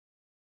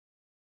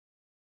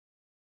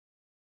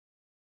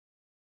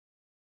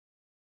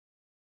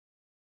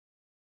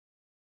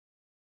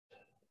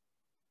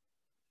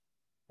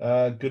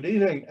Good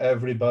evening,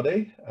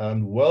 everybody,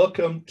 and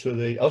welcome to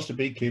the Ulster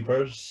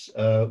Beekeepers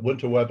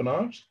winter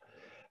webinars.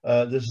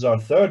 This is our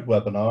third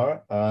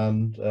webinar,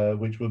 and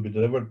which will be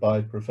delivered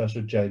by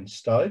Professor Jane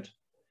Stout.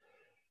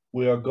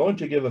 We are going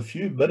to give a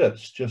few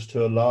minutes just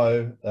to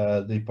allow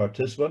the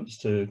participants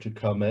to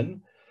come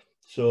in.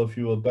 So if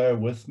you will bear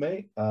with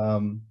me,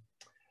 and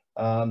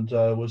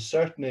we'll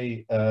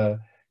certainly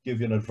give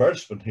you an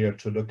advertisement here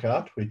to look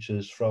at, which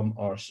is from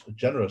our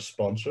generous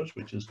sponsors,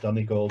 which is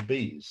Donegal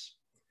Bees.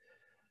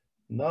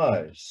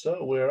 Now,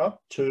 so we're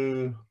up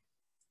to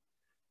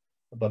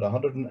about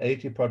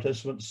 180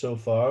 participants so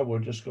far. We're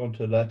just going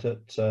to let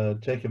it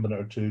take a minute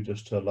or two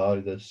just to allow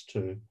this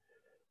to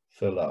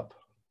fill up.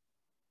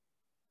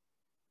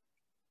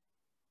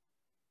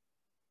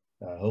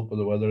 I hope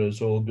the weather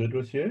is all good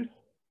with you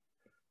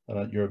and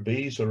that your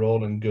bees are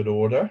all in good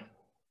order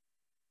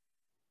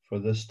for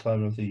this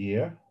time of the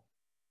year.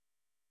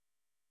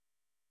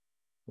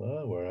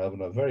 Well, we're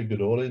having a very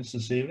good audience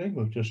this evening.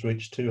 We've just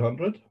reached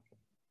 200.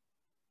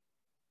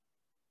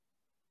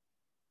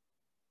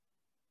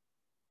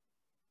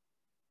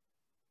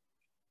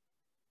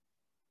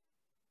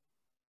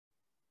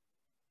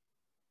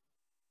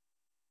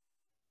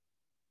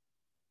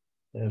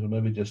 It'll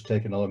maybe just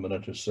take another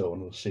minute or so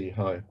and we'll see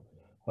how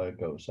it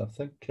goes. I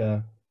think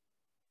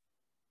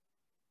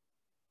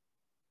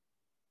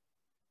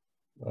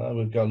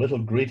we've got little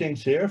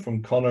greetings here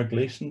from Conor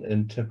Gleeson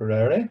in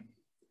Tipperary.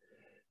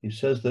 He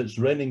says that it's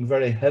raining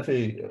very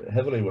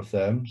heavily with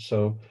them,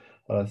 so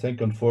I think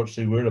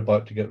unfortunately we're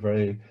about to get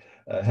very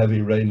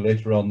heavy rain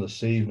later on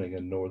this evening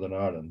in Northern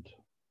Ireland.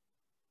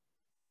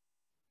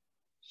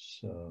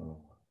 So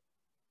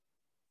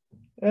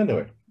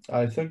anyway,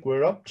 I think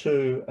we're up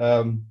to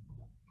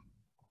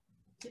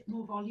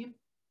more volume.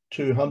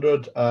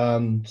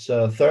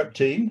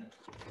 213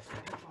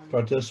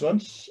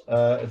 participants.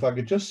 If I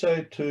could just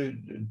say to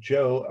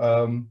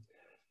Joe,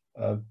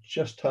 I've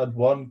just had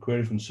one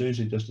query from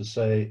Susie just to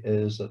say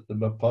is that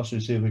possibly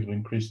see if we can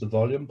increase the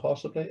volume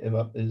possibly,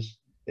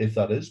 if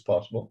that is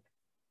possible.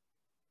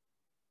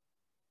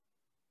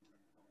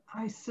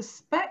 I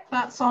suspect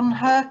that's on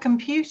her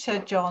computer,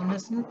 John.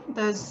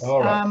 There's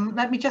right.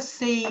 Let me just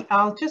see.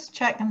 I'll just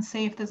check and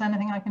see if there's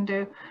anything I can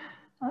do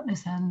at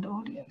this end.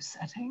 Audio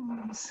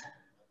settings.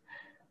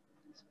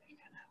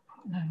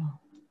 No.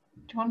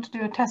 Do you want to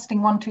do a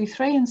testing 1, 2,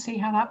 3 and see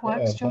how that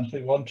works, John?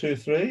 Testing 1, 2,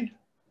 3.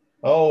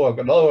 Oh, I've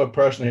got another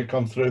person here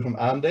come through from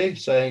Andy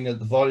saying that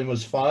the volume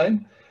was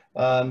fine,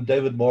 and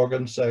David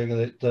Morgan saying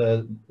that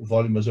the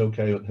volume was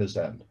okay at his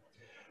end.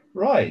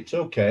 Right,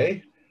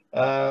 okay.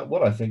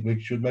 Well, I think we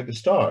should make a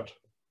start.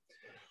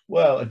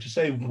 Well, to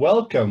say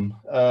welcome,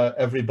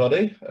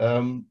 everybody,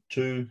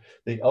 to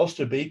the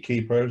Ulster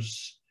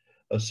Beekeepers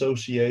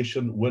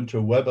Association winter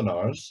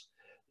webinars.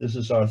 This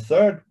is our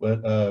third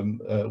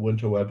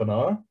winter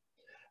webinar,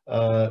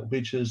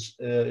 which is,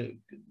 the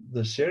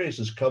series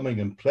is coming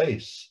in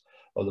place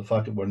of the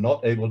fact that we're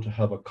not able to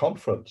have a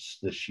conference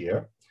this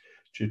year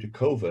due to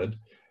COVID,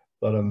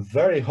 but I'm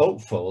very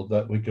hopeful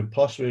that we could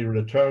possibly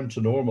return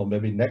to normal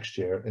maybe next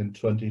year in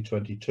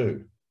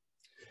 2022.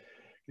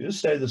 You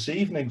just say this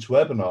evening's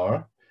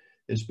webinar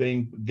is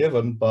being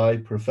given by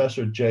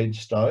Professor Jane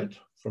Stout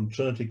from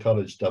Trinity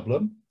College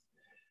Dublin.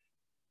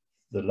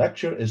 The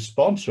lecture is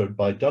sponsored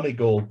by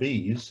Donegal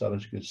Bees, and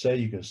as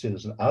you can see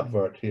there's an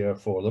advert here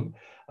for them,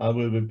 and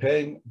we'll be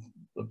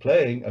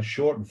playing a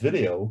short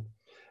video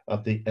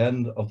at the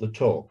end of the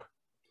talk.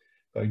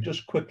 I can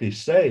just quickly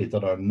say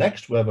that our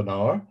next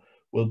webinar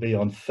will be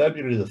on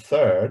February the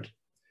 3rd,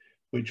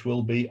 which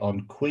will be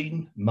on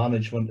Queen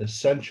Management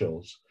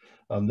Essentials,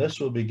 and this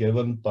will be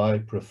given by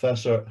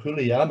Professor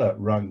Juliana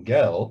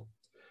Rangel,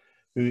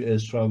 who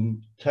is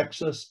from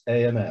Texas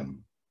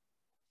A&M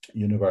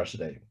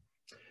University.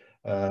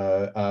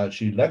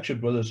 She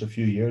lectured with us a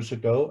few years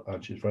ago,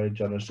 and she's very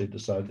generously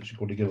decided that she's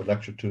going to give a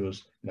lecture to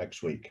us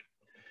next week.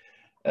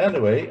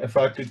 Anyway, if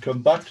I could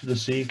come back to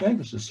this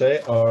evening, as to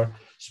say, our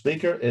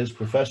speaker is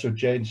Professor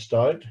Jane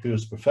Stout, who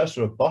is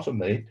Professor of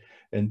Botany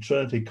in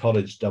Trinity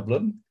College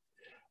Dublin,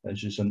 and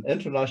she's an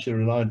internationally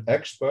renowned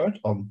expert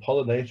on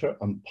pollinator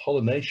and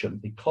pollination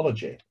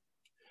ecology,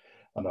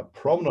 and a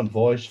prominent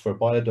voice for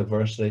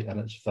biodiversity and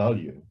its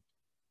value.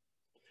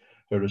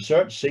 Her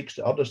research seeks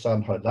to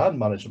understand how land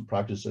management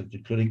practices,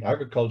 including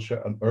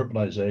agriculture and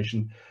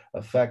urbanization,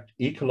 affect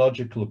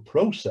ecological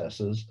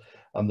processes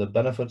and the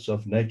benefits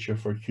of nature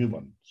for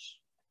humans.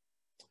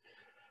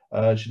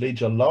 She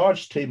leads a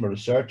large team of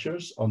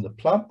researchers on the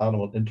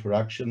plant-animal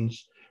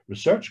interactions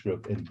research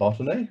group in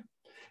botany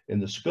in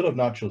the School of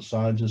Natural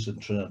Sciences in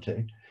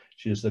Trinity.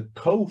 She is the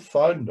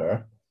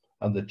co-founder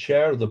and the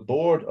chair of the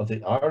board of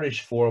the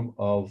Irish Forum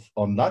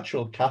on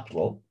Natural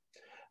Capital,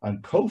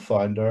 and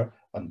co-founder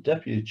and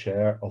deputy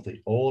chair of the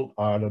All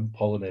Ireland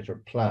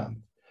Pollinator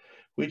Plan,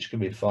 which can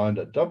be found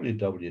at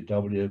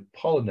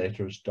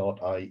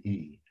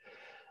www.pollinators.ie.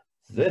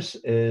 This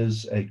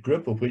is a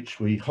group of which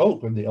we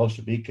hope in the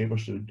Ulster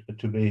Beekeepers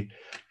to be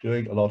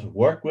doing a lot of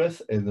work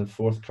with in the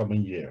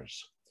forthcoming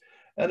years.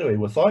 Anyway,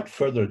 without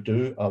further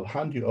ado, I'll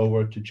hand you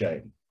over to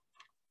Jane.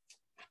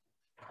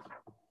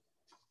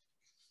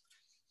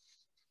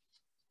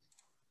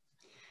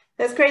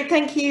 That's great.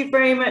 Thank you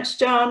very much,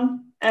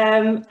 John.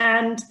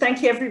 And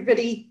thank you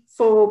everybody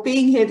for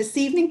being here this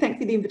evening. Thank you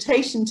for the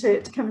invitation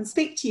to come and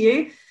speak to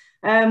you.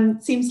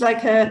 Seems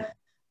like a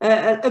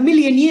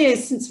million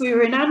years since we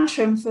were in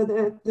Antrim for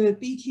the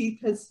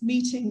beekeepers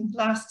meeting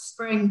last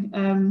spring,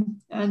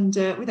 and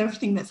with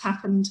everything that's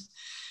happened,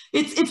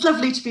 it's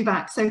lovely to be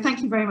back. So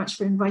thank you very much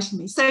for inviting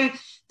me. So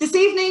this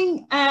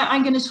evening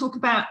I'm going to talk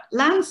about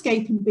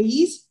landscape and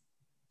bees,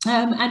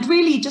 and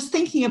really just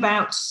thinking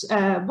about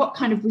what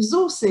kind of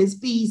resources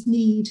bees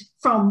need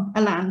from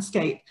a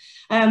landscape.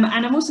 And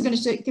I'm also going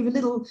to give a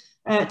little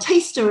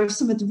taster of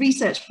some of the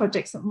research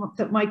projects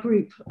that my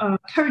group are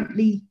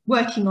currently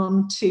working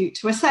on to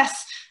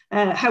assess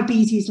how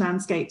bees use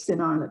landscapes in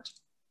Ireland.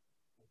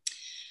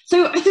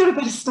 So I thought I'd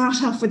better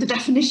start off with a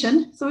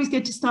definition. It's always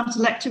good to start a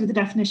lecture with a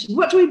definition.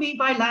 What do we mean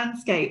by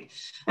landscape?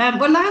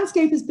 Well,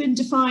 landscape has been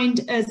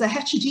defined as a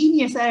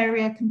heterogeneous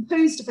area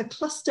composed of a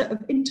cluster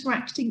of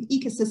interacting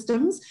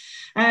ecosystems.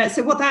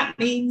 So what that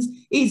means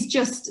is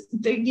just,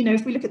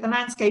 if we look at the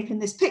landscape in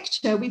this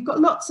picture, we've got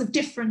lots of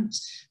different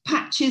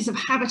patches of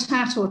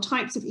habitat or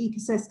types of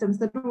ecosystems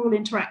that are all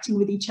interacting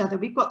with each other.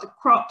 We've got the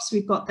crops,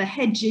 we've got the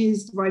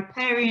hedges, the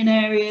riparian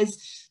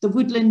areas, the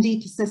woodland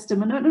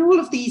ecosystem, and all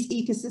of these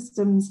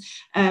ecosystems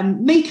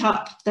make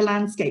up the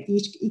landscape,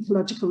 the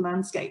ecological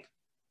landscape.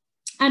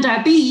 And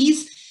our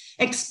bees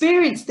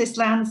experience this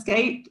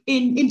landscape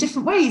in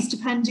different ways,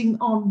 depending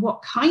on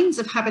what kinds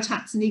of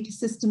habitats and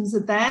ecosystems are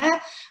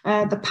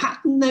there, the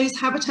pattern those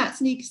habitats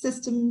and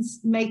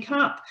ecosystems make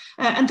up,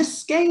 and the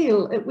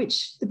scale at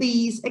which the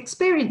bees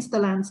experience the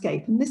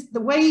landscape. And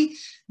the way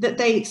that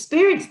they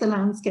experience the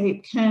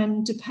landscape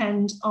can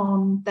depend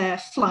on their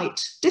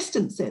flight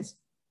distances.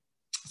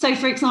 So,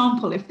 for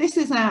example, if this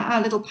is our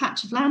little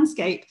patch of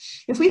landscape,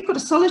 if we've got a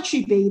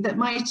solitary bee that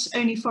might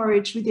only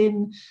forage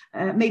within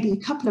maybe a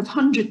couple of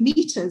 100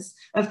 meters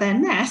of their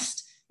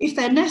nest, if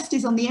their nest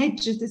is on the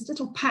edge of this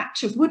little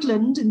patch of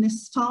woodland in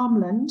this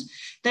farmland,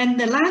 then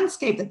the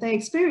landscape that they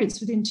experience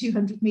within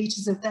 200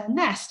 meters of their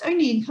nest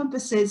only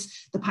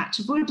encompasses the patch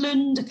of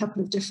woodland, a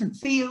couple of different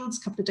fields,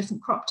 a couple of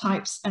different crop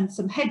types, and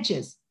some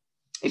hedges.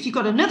 If you've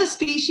got another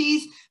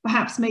species,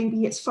 perhaps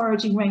maybe its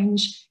foraging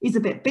range is a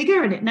bit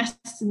bigger and it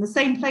nests in the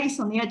same place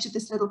on the edge of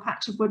this little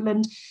patch of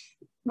woodland.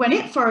 When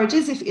it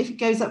forages, if it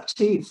goes up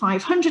to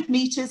 500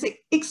 meters, it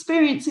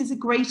experiences a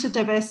greater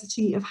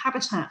diversity of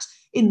habitat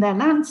in their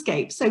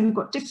landscape. So we've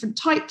got different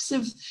types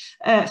of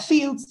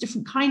fields,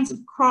 different kinds of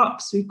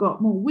crops. We've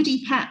got more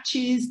woody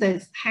patches,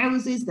 there's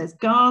houses, there's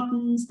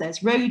gardens,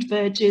 there's road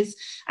verges.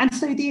 And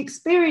so the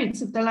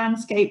experience of the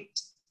landscape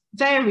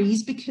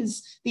varies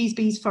because these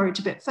bees forage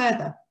a bit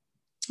further.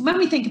 When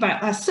we think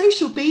about our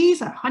social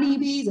bees, our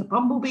honeybees, our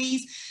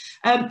bumblebees,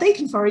 they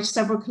can forage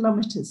several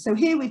kilometers. So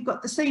here we've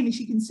got the same, if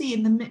you can see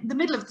in the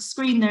middle of the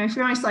screen there, if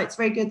your eyesight's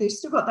very good, they've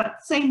still got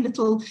that same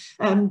little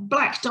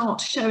black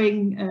dot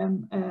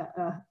showing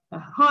a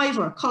hive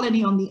or a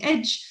colony on the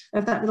edge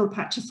of that little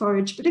patch of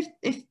forage. But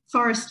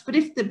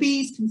if the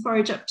bees can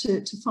forage up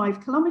to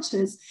 5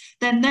 kilometers,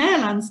 then their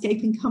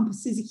landscape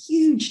encompasses a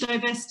huge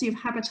diversity of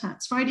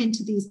habitats right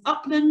into these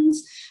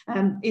uplands.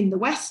 In the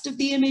west of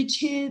the image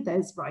here,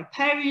 there's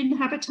riparian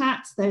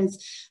habitats,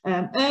 there's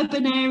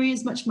urban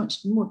areas, much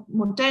more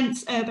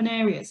dense urban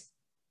areas.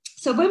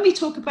 So when we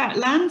talk about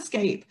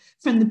landscape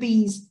from the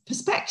bee's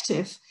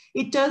perspective,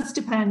 it does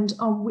depend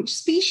on which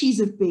species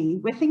of bee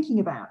we're thinking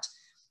about.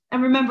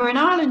 And remember, in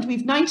Ireland,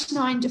 we've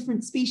 99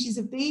 different species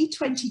of bee,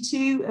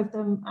 22 of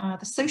them are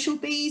the social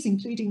bees,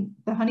 including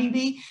the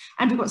honeybee,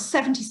 and we've got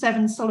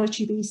 77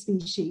 solitary bee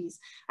species.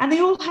 And they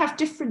all have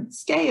different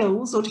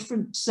scales or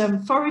different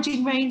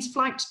foraging range,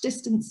 flight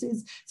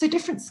distances, so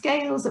different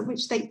scales at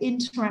which they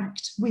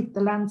interact with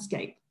the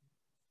landscape.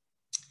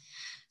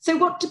 So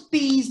what do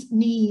bees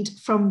need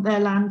from their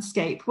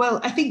landscape? Well,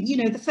 I think,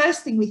 the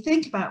first thing we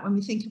think about when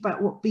we think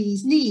about what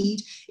bees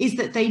need is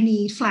that they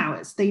need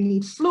flowers. They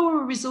need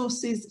floral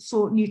resources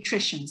for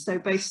nutrition. So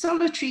both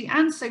solitary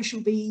and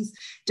social bees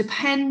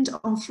depend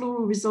on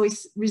floral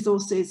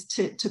resources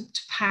to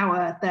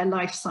power their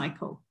life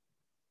cycle.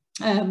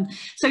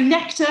 So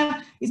nectar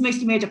is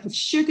mostly made up of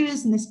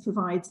sugars, and this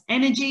provides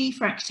energy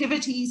for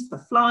activities, for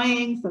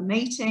flying, for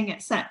mating,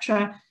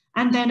 etc.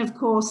 And then, of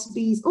course,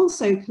 bees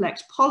also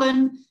collect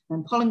pollen,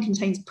 and pollen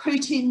contains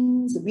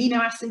proteins, amino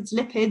acids,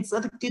 lipids,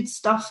 other good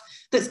stuff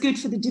that's good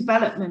for the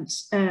development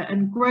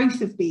and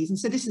growth of bees. And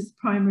so this is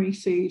primary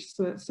food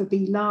for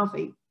bee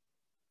larvae.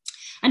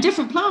 And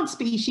different plant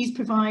species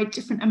provide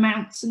different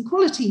amounts and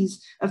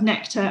qualities of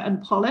nectar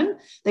and pollen.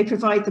 They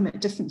provide them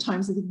at different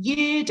times of the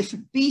year.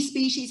 Different bee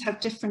species have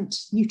different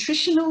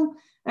nutritional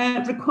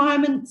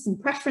requirements and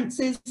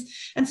preferences,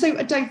 and so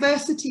a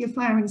diversity of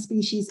flowering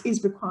species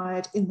is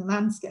required in the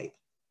landscape.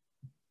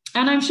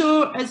 And I'm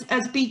sure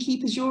as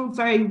beekeepers you're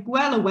very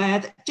well aware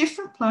that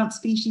different plant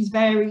species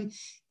vary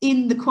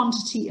in the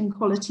quantity and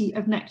quality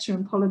of nectar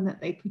and pollen that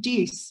they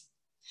produce.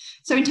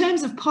 So in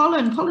terms of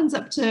pollen, pollen's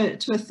up to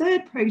a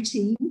third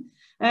protein,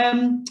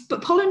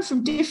 But pollen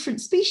from different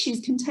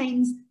species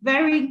contains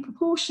varying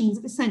proportions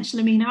of essential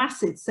amino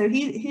acids. So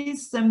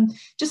here's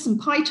just some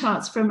pie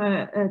charts from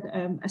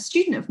a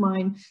student of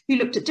mine who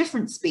looked at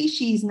different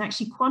species and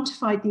actually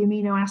quantified the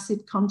amino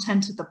acid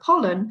content of the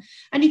pollen.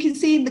 And you can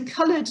see in the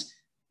coloured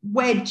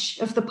wedge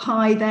of the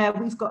pie there,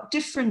 we've got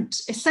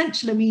different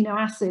essential amino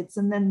acids,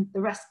 and then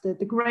the rest, the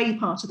grey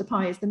part of the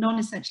pie is the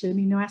non-essential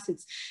amino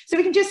acids. So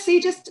we can just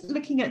see, just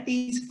looking at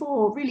these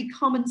 4 really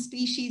common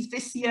species,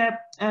 Vicia,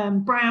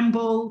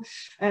 bramble,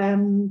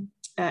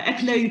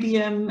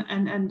 epilobium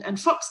and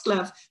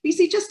foxglove, we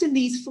see just in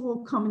these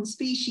 4 common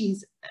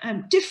species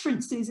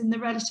differences in the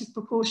relative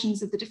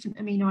proportions of the different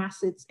amino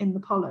acids in the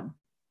pollen.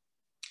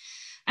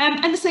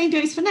 And the same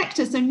goes for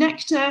nectar. So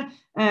nectar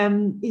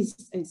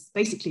is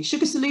basically a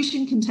sugar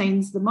solution,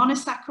 contains the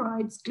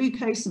monosaccharides,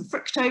 glucose and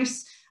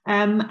fructose,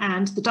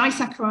 and the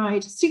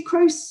disaccharide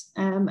sucrose,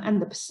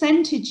 and the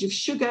percentage of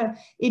sugar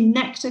in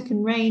nectar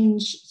can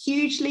range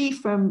hugely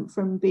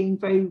from being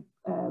very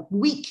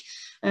weak,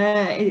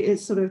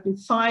 it's sort of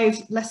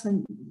less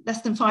than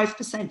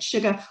 5%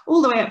 sugar,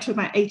 all the way up to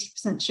about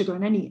 80% sugar,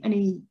 and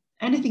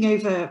anything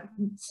over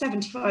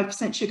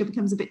 75% sugar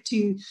becomes a bit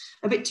too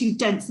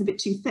dense and a bit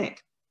too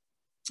thick.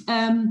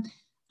 And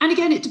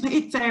again,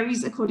 it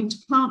varies according to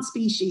plant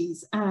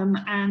species.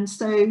 And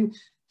so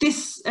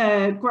this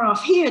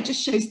graph here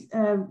just shows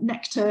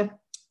nectar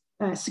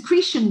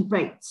secretion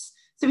rates.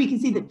 So we can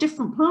see that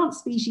different plant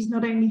species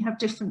not only have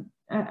different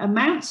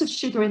amounts of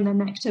sugar in their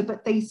nectar,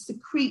 but they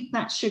secrete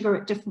that sugar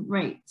at different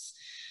rates.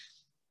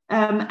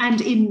 And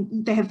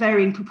they have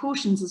varying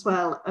proportions as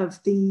well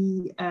of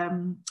the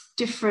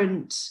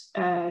different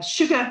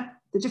sugar,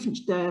 the different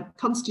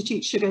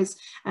constitute sugars,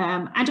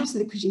 and also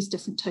they produce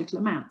different total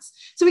amounts.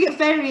 So we get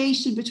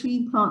variation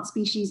between plant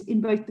species in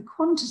both the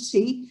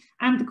quantity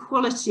and the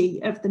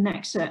quality of the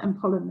nectar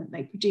and pollen that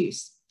they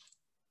produce.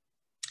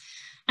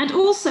 And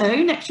also,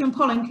 nectar and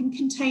pollen can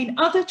contain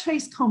other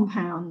trace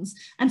compounds,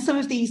 and some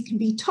of these can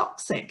be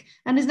toxic.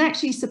 And there's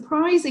actually a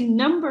surprising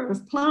number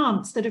of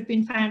plants that have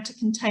been found to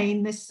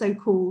contain this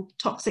so-called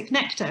toxic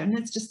nectar. And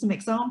there's just some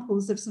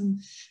examples of some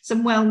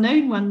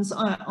well-known ones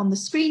on the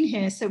screen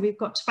here. So we've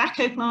got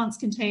tobacco plants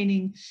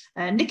containing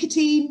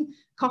nicotine,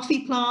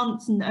 coffee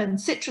plants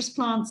and citrus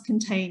plants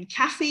contain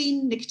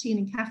caffeine. Nicotine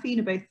and caffeine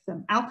are both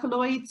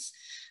alkaloids.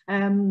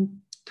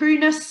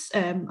 Prunus,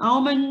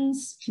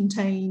 almonds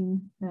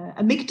contain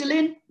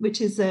amygdalin,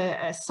 which is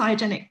a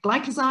cyanogenic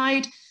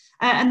glycoside,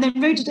 and then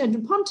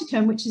Rhododendron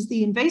ponticum, which is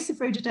the invasive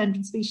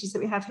rhododendron species that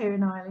we have here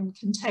in Ireland,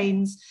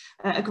 contains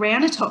a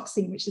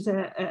granotoxin, which is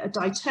a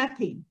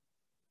diterpene.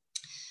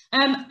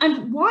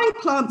 And why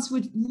plants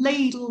would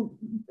ladle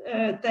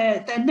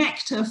their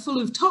nectar full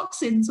of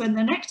toxins when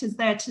their nectar is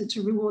there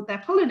to reward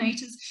their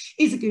pollinators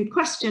is a good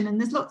question. And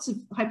there's lots of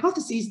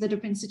hypotheses that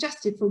have been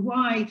suggested for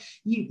why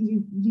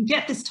you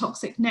get this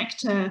toxic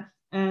nectar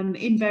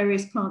in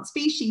various plant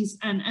species.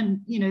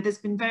 And you know, there's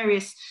been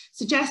various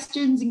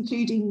suggestions,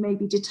 including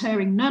maybe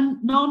deterring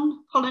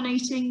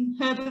non-pollinating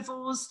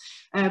herbivores.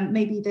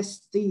 Maybe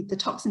the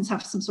toxins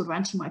have some sort of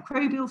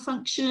antimicrobial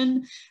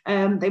function.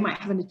 They might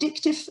have an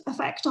addictive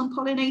effect on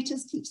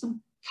pollinators, keeps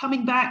them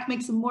coming back,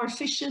 makes them more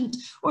efficient,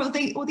 or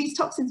these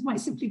toxins might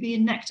simply be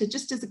in nectar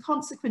just as a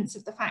consequence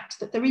of the fact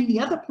that they're in the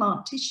other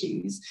plant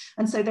tissues,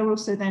 and so they're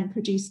also then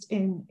produced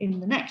in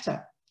the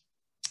nectar.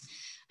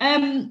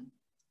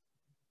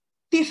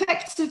 The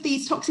effects of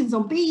these toxins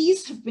on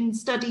bees have been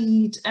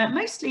studied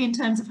mostly in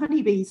terms of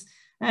honeybees,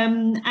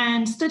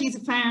 and studies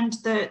have found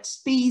that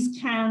bees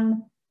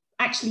can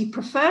actually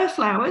prefer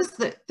flowers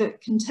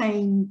that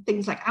contain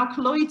things like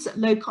alkaloids at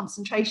low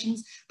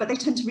concentrations, but they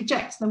tend to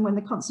reject them when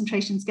the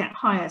concentrations get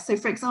higher. So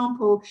for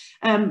example,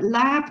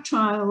 lab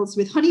trials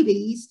with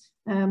honeybees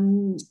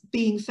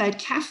being fed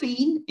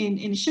caffeine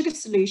in a sugar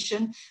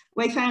solution,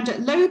 we found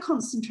at low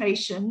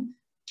concentration,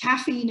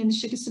 caffeine in the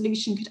sugar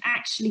solution could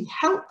actually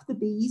help the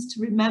bees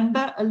to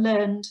remember a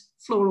learned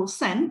floral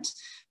scent.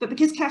 But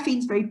because caffeine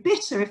is very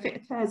bitter, if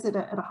it occurs at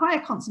a higher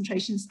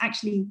concentration, it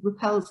actually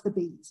repels the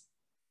bees.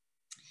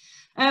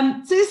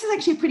 So this is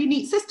actually a pretty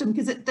neat system,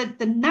 because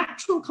the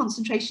natural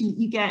concentration that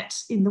you get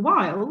in the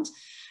wild,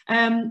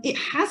 it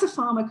has a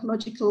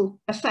pharmacological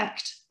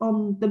effect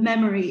on the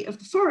memory of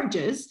the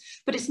foragers,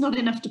 but it's not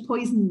enough to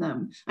poison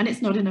them, and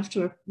it's not enough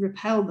to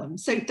repel them.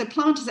 So the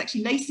plant is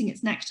actually lacing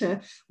its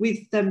nectar with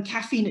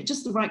caffeine at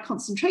just the right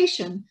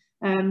concentration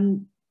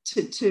to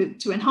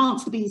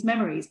enhance the bees'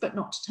 memories, but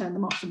not to turn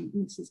them off, and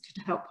this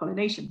could help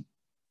pollination.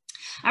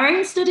 Our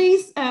own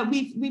studies,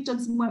 we've done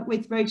some work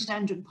with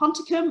Rhododendron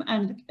ponticum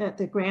and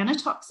the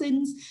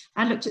granotoxins,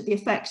 and looked at the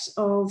effect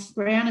of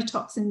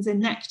granotoxins in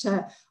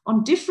nectar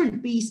on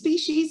different bee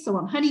species, so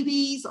on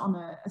honeybees, on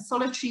a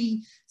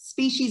solitary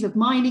species of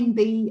mining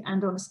bee,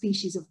 and on a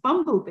species of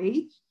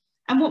bumblebee.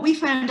 And what we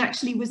found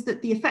actually was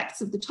that the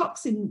effects of the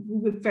toxin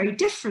were very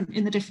different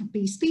in the different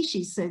bee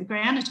species. So the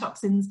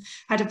granotoxins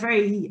had a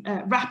very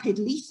rapid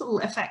lethal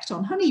effect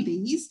on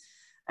honeybees.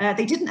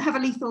 They didn't have a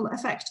lethal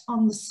effect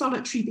on the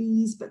solitary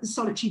bees, but the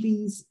solitary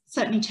bees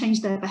certainly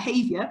changed their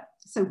behaviour.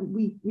 So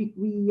we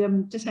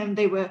determined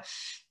they were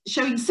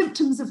showing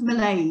symptoms of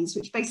malaise,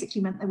 which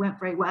basically meant they weren't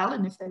very well,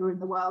 and if they were in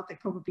the wild they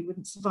probably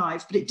wouldn't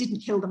survive, but it didn't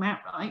kill them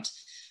outright.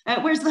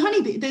 Whereas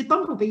the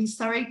bumblebees,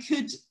 sorry,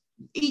 could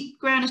eat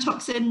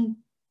granutoxin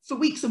for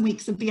weeks and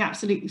weeks and be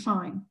absolutely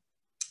fine.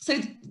 So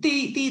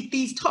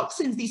these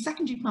toxins, these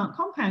secondary plant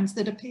compounds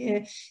that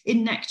appear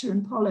in nectar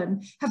and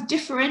pollen, have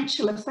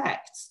differential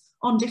effects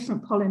on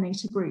different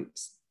pollinator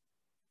groups.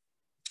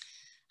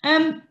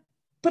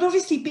 But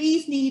obviously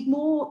bees need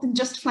more than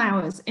just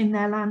flowers in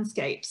their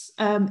landscapes.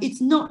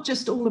 It's not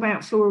just all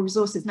about floral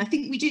resources. And I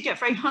think we do get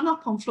very hung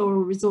up on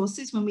floral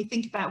resources when we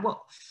think about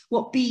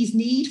what bees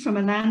need from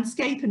a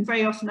landscape, and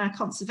very often our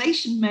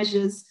conservation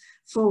measures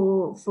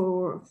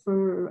for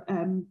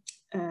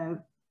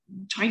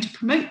trying to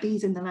promote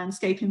bees in the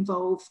landscape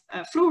involve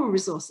floral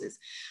resources.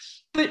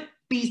 But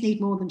bees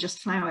need more than just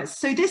flowers.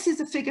 So this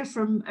is a figure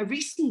from a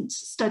recent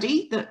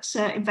study that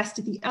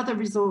investigated the other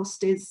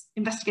resources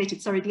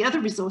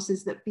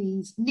that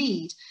bees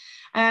need.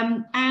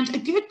 And a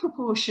good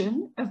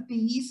proportion of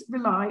bees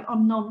rely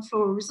on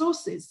non-floral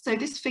resources. So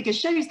this figure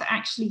shows that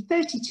actually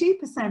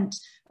 32%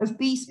 of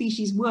bee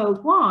species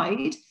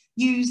worldwide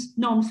use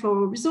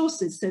non-floral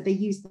resources. So they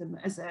use them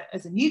as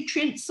a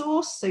nutrient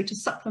source, so to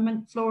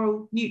supplement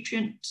floral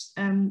nutrient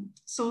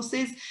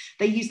sources.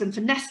 They use them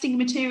for nesting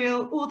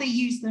material, or they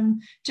use them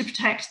to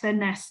protect their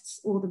nests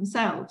or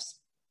themselves.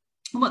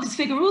 And what this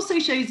figure also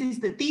shows is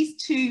that there's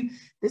two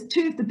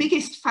of the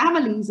biggest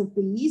families of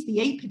bees, the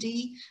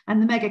Apidae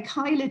and the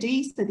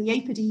Megachilidae. So the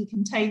Apidae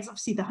contains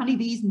obviously the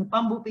honeybees and the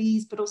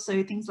bumblebees, but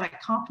also things like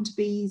carpenter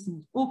bees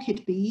and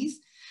orchid bees.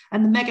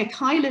 And the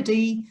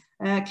Megachilidae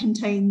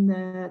contain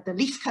the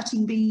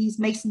leaf-cutting bees,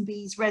 mason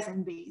bees,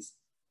 resin bees.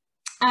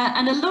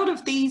 And a lot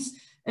of these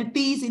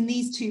bees in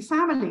these two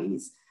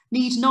families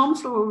need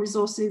non-floral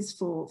resources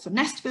for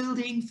nest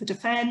building, for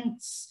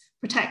defense,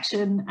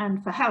 protection,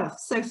 and for health.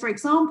 So for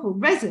example,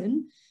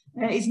 resin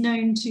is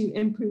known to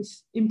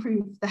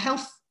improve the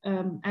health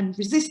and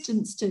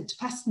resistance to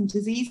pests and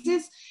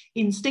diseases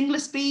in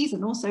stingless bees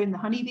and also in the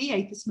honeybee,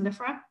 Apis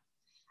mellifera.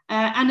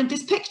 And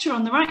this picture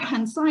on the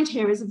right-hand side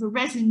here is of a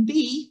resin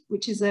bee,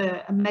 which is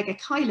a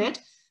megachilid.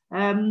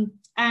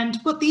 And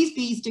what these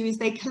bees do is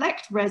they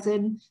collect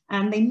resin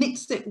and they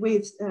mix it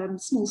with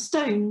small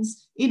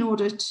stones in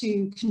order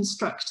to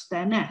construct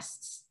their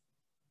nests.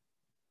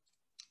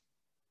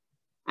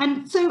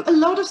 And so a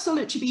lot of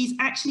solitary bees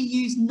actually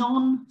use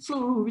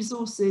non-floral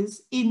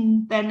resources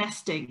in their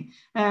nesting.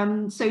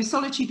 So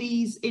solitary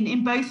bees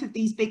in both of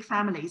these big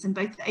families, in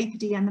both the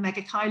Apidae and the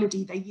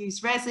Megachilidae, they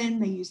use resin,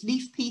 they use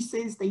leaf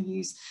pieces, they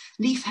use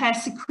leaf hair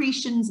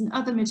secretions and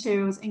other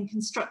materials in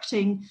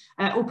constructing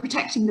or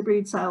protecting the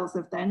brood cells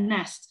of their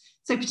nest.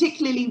 So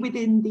particularly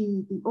within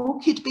the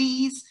orchid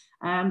bees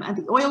and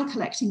the oil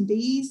collecting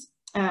bees,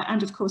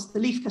 and of course the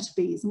leafcutter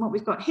bees. And what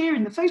we've got here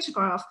in the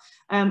photograph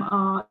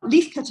are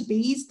leafcutter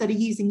bees that are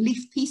using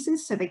leaf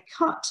pieces. So they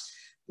cut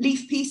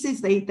leaf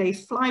pieces, they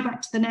fly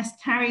back to the nest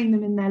carrying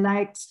them in their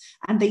legs,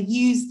 and they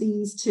use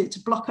these to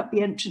block up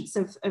the entrance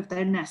of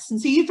their nests.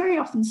 And so you very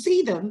often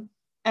see them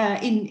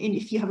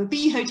if you have a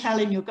bee hotel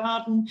in your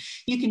garden,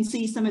 you can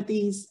see some of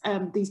these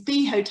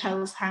bee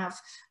hotels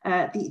have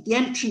the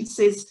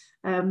entrances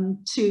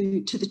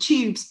to the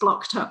tubes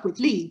blocked up with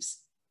leaves.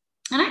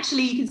 And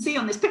actually you can see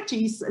on this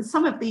picture,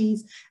 some of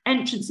these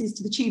entrances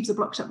to the tubes are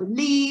blocked up with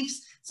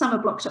leaves, some are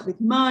blocked up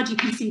with mud, you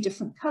can see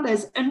different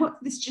colours. And what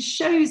this just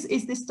shows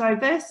is this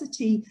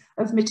diversity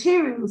of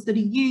materials that are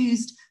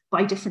used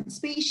by different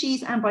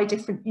species and by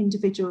different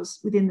individuals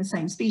within the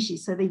same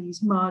species. So they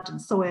use mud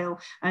and soil,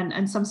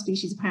 and some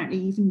species apparently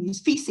even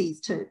use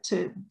feces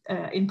to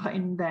input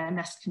in their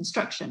nest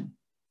construction.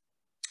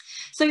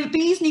 So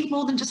bees need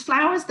more than just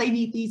flowers, they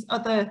need these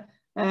other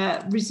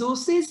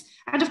resources,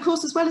 and of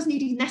course, as well as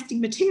needing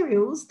nesting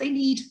materials, they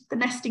need the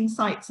nesting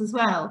sites as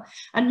well.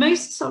 And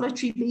most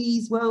solitary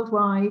bees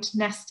worldwide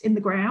nest in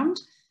the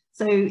ground,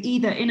 so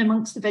either in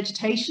amongst the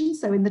vegetation.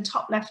 So in the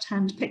top left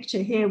hand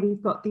picture here,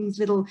 we've got these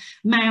little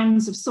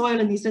mounds of soil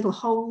and these little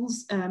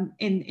holes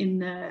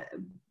in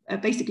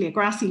basically a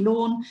grassy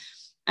lawn.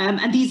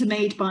 And these are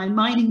made by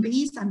mining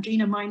bees,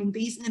 Andrena mining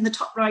bees. And in the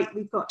top right,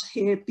 we've got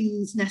here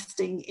bees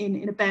nesting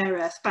in a bare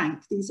earth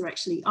bank. These are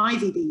actually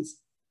ivy bees.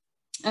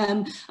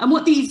 And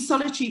what these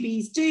solitary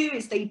bees do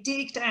is they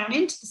dig down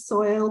into the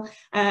soil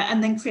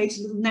and then create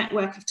a little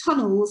network of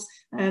tunnels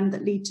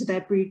that lead to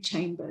their brood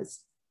chambers.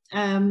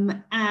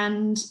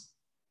 And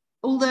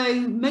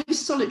although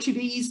most solitary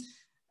bees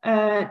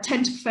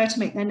tend to prefer to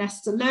make their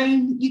nests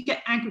alone, you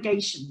get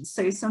aggregations.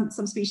 So some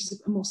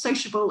species are more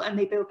sociable and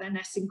they build their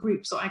nests in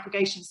groups or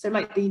aggregations. So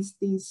like these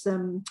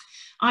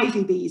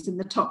ivy bees in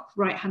the top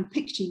right hand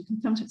picture, you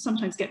can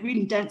sometimes get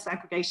really dense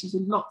aggregations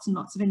with lots and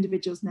lots of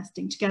individuals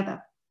nesting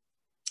together.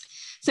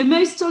 So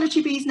most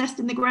solitary bees nest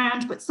in the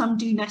ground, but some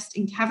do nest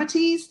in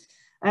cavities.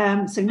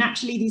 So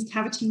naturally these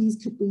cavities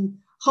could be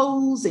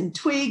holes in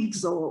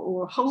twigs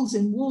or holes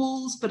in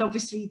walls, but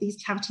obviously these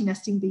cavity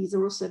nesting bees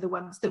are also the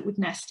ones that would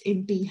nest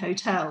in bee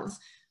hotels.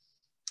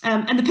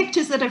 And the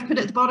pictures that I've put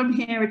at the bottom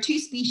here are two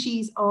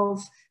species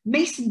of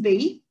mason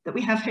bee. that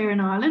we have here in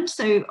Ireland.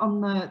 So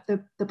on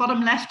the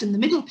bottom left and the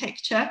middle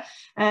picture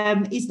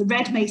is the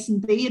red mason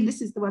bee, and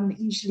this is the one that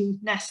usually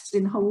nests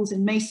in holes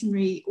in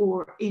masonry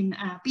or in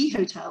our bee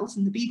hotels,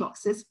 in the bee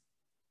boxes.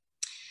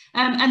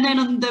 And then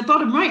on the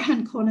bottom right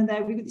hand corner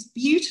there, we've got this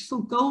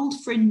beautiful gold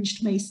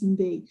fringed mason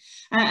bee.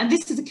 And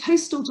this is a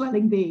coastal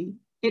dwelling bee.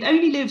 It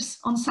only lives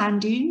on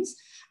sand dunes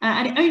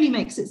and it only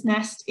makes its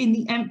nest in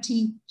the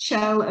empty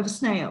shell of a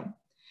snail.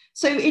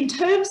 So in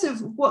terms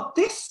of what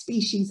this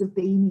species of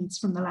bee needs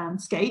from the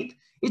landscape,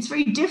 it's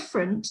very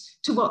different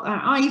to what our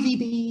ivy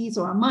bees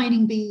or our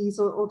mining bees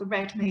or the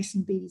red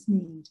mason bees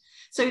need.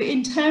 So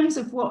in terms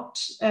of what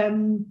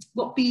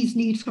bees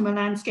need from a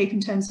landscape in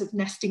terms of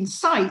nesting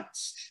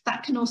sites,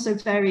 that can also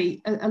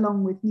vary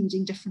along with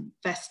needing different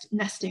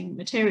nesting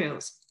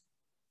materials.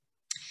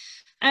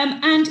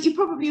 And you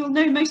probably all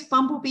know most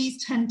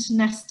bumblebees tend to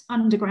nest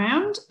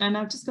underground, and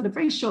I've just got a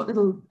very short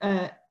little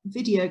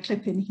video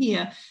clip in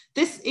here.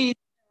 This is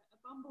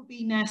a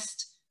bumblebee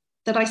nest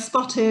that I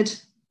spotted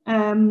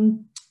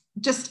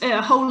just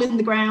a hole in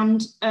the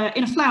ground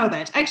in a flower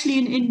bed, actually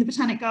in the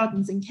Botanic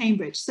Gardens in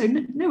Cambridge, so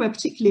nowhere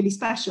particularly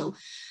special.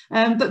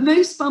 But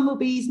most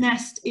bumblebees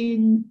nest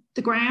in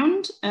the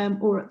ground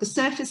or at the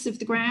surface of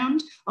the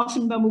ground.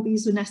 Often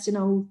bumblebees will nest in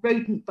old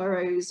rodent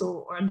burrows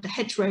or under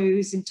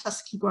hedgerows in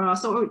tussocky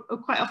grass, or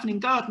quite often in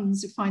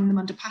gardens. You find them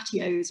under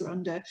patios or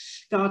under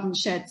garden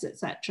sheds,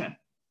 etc.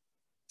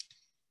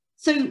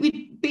 So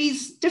with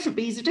bees, different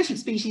of different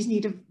species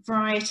need a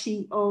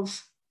variety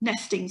of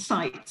nesting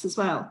sites as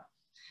well.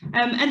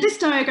 And this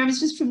diagram is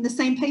just from the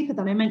same paper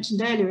that I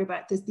mentioned earlier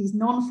about these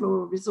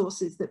non-floral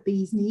resources that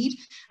bees need.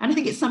 And I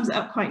think it sums it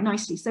up quite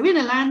nicely. So in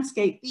a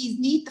landscape, bees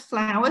need the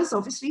flowers,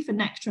 obviously, for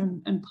nectar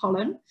and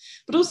pollen,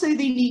 but also they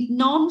need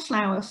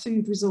non-flower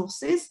food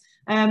resources.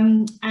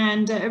 And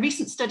a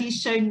recent study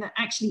has shown that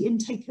actually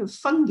intake of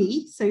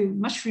fungi, so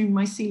mushroom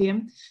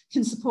mycelium,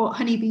 can support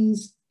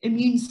honeybees'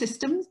 immune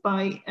systems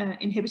by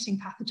inhibiting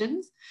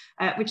pathogens,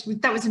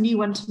 that was a new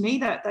one to me.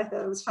 That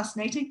was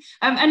fascinating.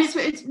 And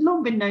it's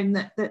long been known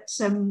that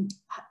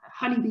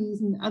honeybees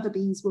and other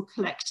bees will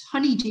collect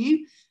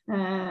honeydew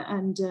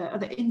and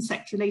other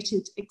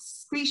insect-related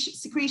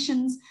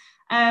secretions.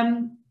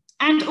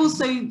 And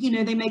also,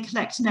 they may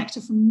collect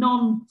nectar from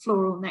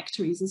non-floral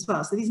nectaries as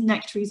well. So these are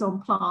nectaries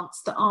on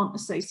plants that aren't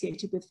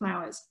associated with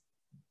flowers.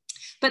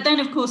 But then,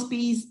 of course,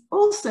 bees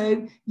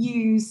also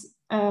use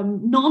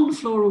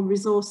non-floral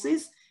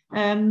resources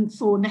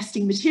for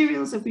nesting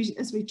materials,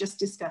 as we've just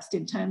discussed,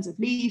 in terms of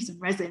leaves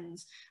and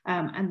resins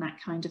and that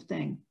kind of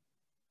thing.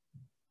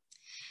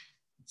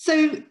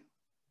 So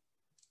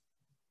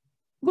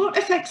what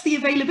affects the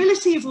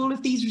availability of all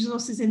of these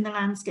resources in the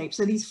landscape?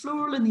 So these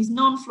floral and these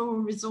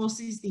non-floral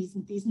resources,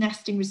 these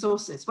nesting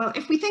resources. Well,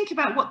 if we think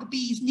about what the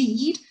bees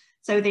need,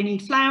 so they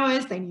need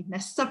flowers, they need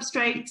nest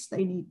substrates,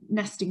 they need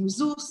nesting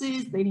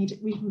resources,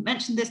 we've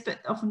mentioned this, but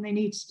often they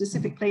need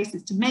specific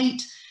places to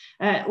mate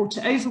or to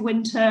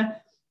overwinter,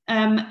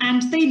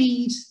 and they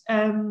need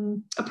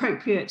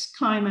appropriate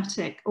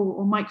climatic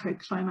or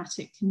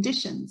microclimatic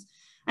conditions.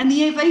 And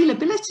the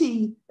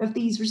availability of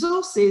these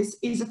resources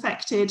is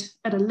affected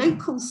at a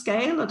local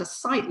scale, at a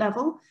site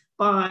level,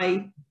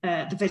 by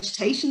the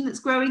vegetation that's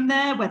growing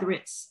there, whether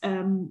it's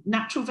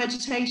natural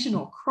vegetation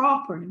or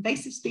crop or an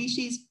invasive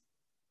species.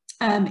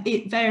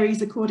 It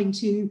varies according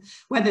to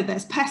whether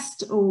there's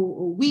pest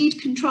or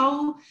weed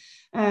control,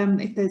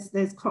 if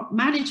there's crop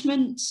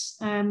management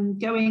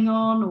going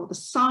on, or the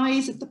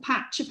size of the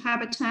patch of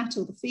habitat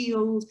or the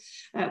field,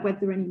 whether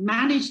there are any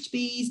managed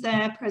bees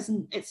there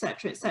present,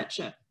 etc.,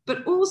 etc.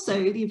 But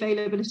also the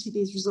availability of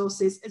these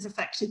resources is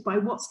affected by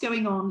what's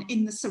going on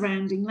in the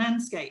surrounding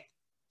landscape.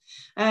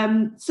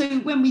 So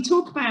when we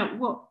talk about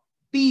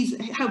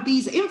how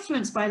bees are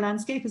influenced by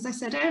landscape, as I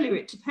said earlier,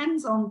 it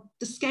depends on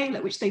the scale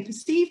at which they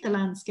perceive the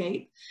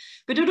landscape,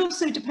 but it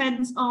also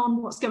depends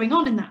on what's going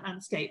on in that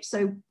landscape.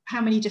 So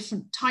how many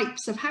different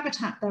types of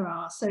habitat there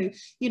are. So,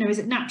 is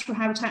it natural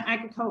habitat,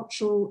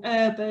 agricultural,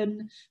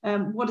 urban?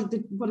 What are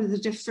the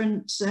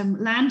different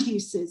land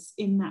uses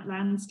in that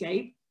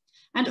landscape?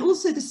 And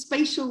also the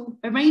spatial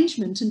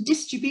arrangement and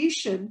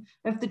distribution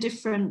of the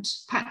different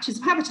patches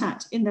of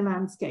habitat in the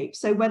landscape.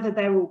 So whether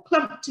they're all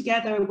clumped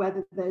together,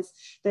 whether there's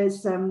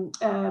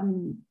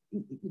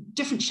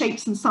different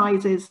shapes and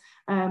sizes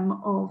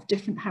of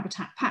different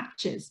habitat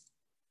patches.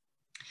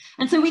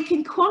 And so we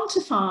can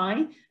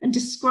quantify and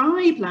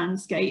describe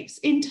landscapes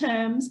in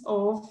terms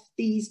of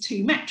these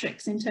two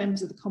metrics, in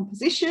terms of the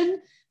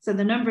composition, so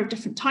the number of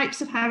different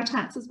types of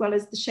habitats, as well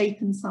as the shape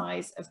and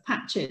size of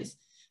patches.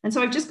 And so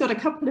I've just got a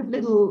couple of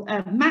little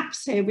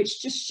maps here,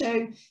 which just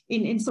show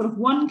in sort of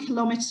 1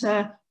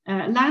 kilometre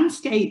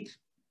landscape,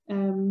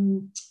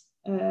 what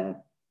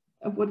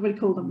do we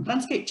call them?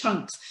 Landscape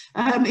chunks.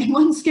 In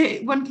 1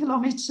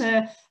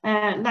 kilometre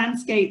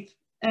landscape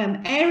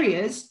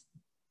areas,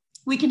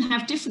 we can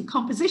have different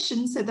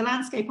compositions. So the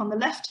landscape on the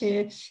left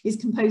here is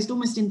composed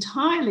almost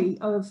entirely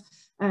of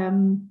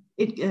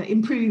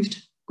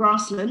improved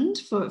grassland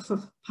for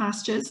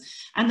pastures,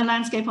 and the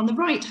landscape on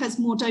the right has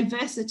more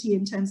diversity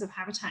in terms of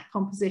habitat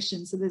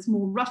composition. So there's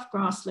more rough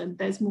grassland,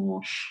 there's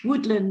more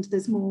woodland,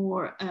 there's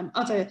more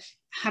other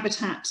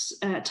habitat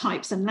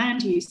types and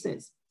land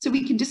uses. So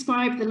we can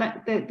describe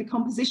the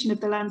composition of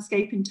the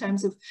landscape in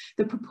terms of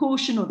the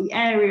proportion or the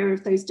area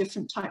of those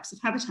different types of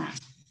habitat.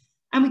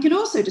 And we can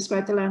also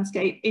describe the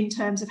landscape in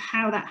terms of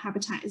how that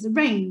habitat is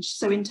arranged.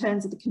 So in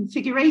terms of the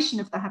configuration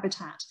of the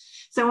habitat.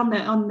 So on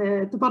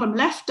the bottom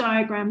left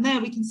diagram there,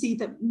 we can see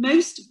that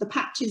most of the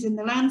patches in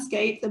the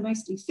landscape, they're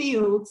mostly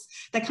fields,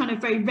 they're kind of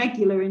very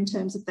regular in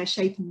terms of their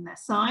shape and their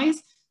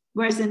size.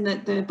 Whereas in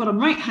the bottom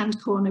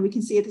right-hand corner, we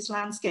can see this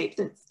landscape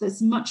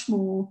that's much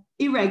more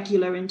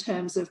irregular in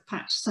terms of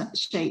patch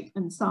shape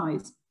and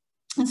size.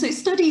 And so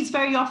studies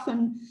very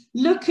often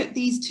look at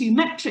these two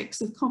metrics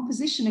of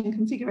composition and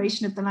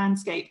configuration of the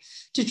landscape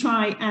to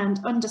try and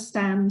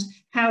understand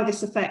how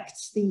this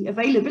affects the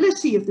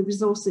availability of the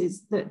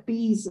resources that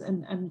bees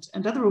and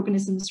other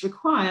organisms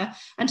require,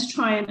 and to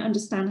try and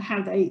understand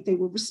how they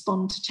will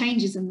respond to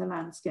changes in the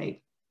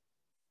landscape.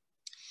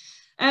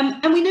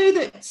 And we know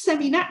that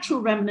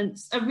semi-natural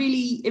remnants are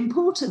really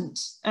important,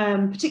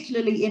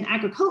 particularly in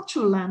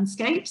agricultural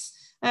landscapes.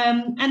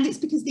 And it's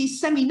because these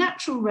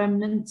semi-natural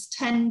remnants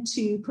tend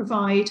to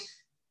provide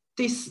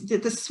the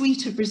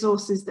suite of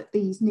resources that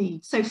bees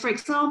need. So for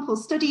example,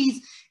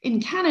 studies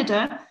in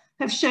Canada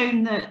have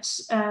shown that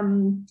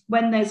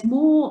when there's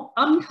more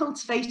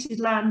uncultivated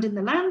land in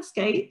the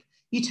landscape,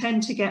 you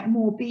tend to get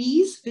more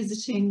bees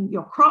visiting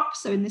your crop.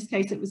 So in this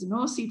case, it was an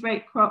oilseed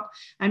rape crop.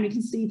 And you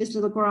can see this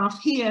little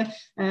graph here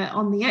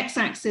on the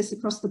x-axis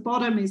across the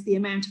bottom is the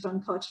amount of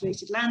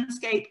uncultivated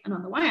landscape. And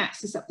on the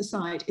y-axis up the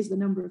side is the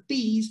number of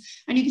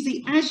bees. And you can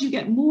see as you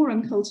get more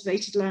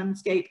uncultivated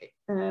landscape,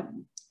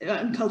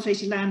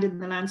 uncultivated land in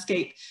the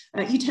landscape,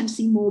 you tend to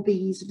see more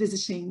bees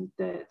visiting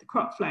the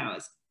crop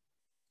flowers.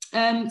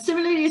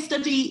 Similarly, a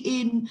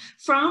study in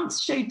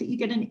France showed that you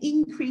get an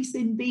increase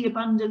in bee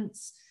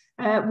abundance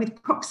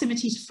with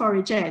proximity to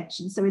forage edge.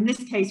 And so in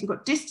this case, we've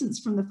got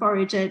distance from the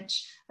forage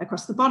edge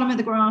across the bottom of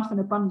the graph and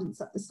abundance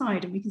up the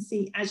side. And we can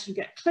see as you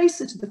get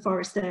closer to the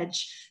forest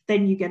edge,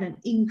 then you get an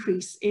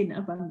increase in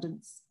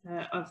abundance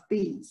of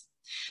bees.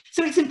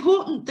 So it's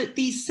important that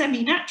these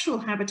semi-natural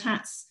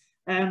habitats,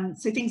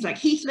 so things like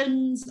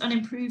heathlands,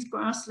 unimproved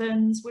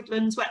grasslands,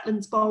 woodlands,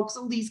 wetlands, bogs,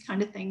 all these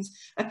kind of things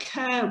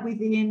occur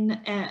within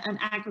an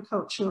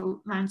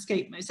agricultural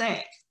landscape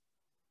mosaic.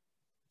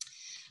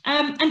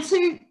 And so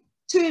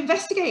to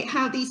investigate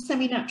how these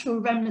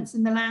semi-natural remnants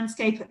in the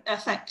landscape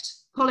affect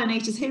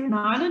pollinators here in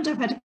Ireland, I've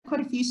had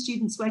quite a few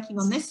students working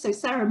on this. So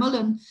Sarah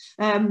Mullen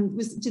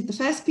did the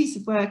first piece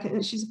of work.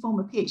 She's a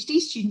former PhD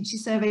student. She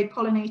surveyed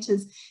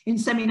pollinators in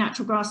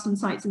semi-natural grassland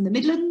sites in the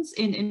Midlands,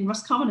 in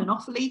Roscommon and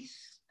Offaly.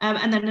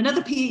 And then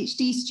another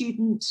PhD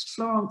student,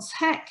 Florence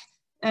Heck,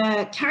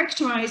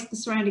 characterized the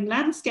surrounding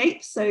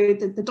landscape. So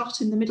the dot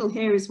in the middle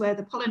here is where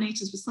the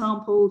pollinators were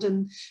sampled,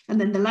 and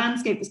then the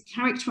landscape was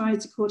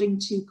characterized according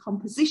to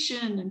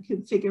composition and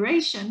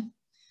configuration.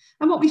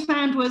 And what we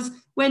found was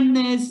when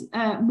there's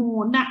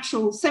more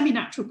natural,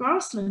 semi-natural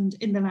grassland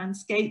in the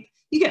landscape,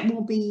 you get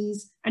more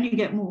bees and you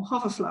get more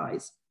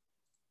hoverflies.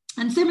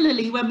 And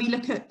similarly, when we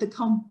look at the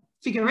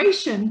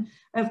configuration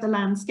of the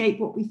landscape,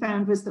 what we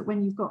found was that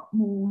when you've got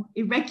more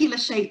irregular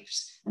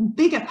shapes and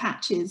bigger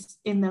patches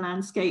in the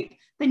landscape,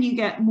 then you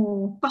get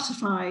more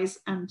butterflies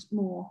and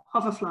more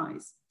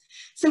hoverflies.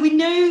 So we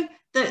know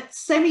that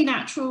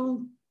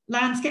semi-natural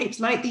landscapes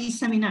like these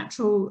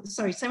semi-natural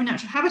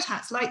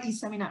habitats like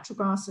these semi-natural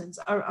grasslands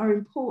are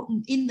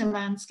important in the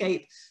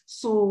landscape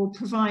for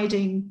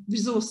providing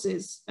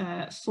resources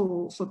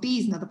for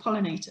bees and other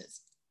pollinators.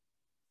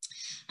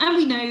 And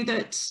we know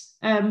that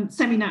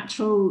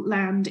semi-natural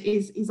land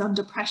is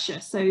under pressure.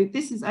 So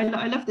this is, I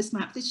love this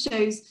map. This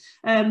shows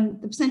the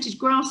percentage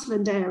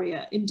grassland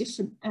area in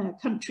different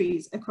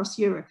countries across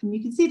Europe. And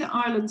you can see that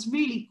Ireland's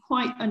really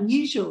quite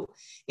unusual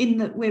in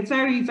that we're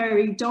very,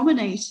 very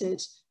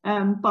dominated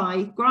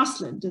by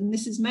grassland. And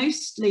this is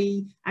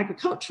mostly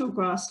agricultural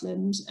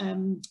grassland,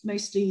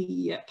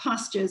 mostly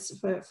pastures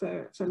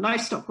for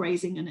livestock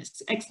grazing and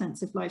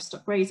extensive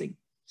livestock grazing.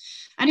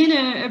 And in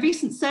a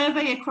recent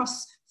survey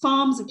across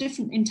farms of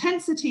different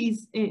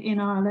intensities in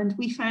Ireland,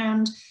 we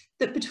found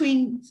that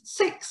between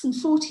 6 and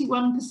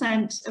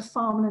 41% of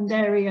farmland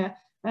area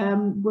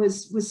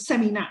was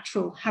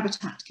semi-natural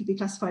habitat, could be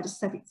classified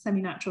as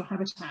semi-natural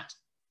habitat.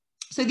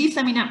 So these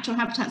semi-natural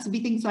habitats would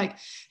be things like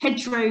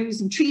hedgerows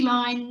and tree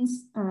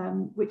lines,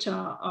 which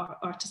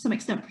are to some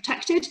extent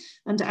protected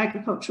under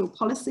agricultural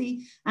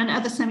policy, and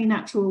other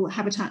semi-natural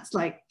habitats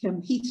like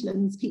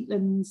heathlands,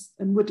 peatlands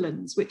and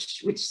woodlands,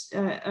 which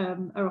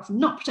are often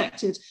not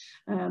protected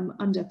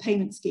under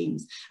payment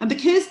schemes. And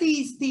because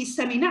these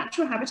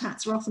semi-natural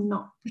habitats are often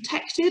not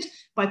protected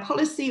by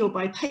policy or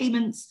by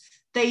payments,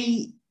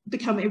 they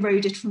become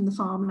eroded from the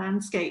farm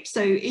landscape.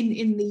 So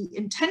in the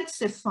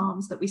intensive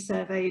farms that we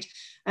surveyed,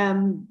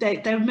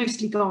 they're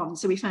mostly gone.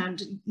 So we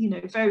found,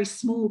 a very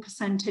small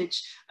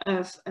percentage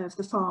of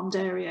the farmed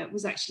area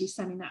was actually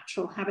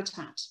semi-natural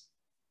habitat.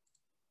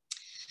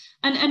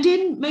 And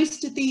in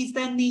most of these,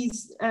 then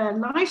these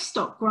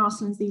livestock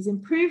grasslands, these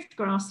improved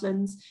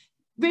grasslands,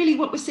 really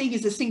what we're seeing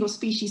is a single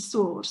species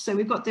sword. So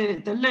we've got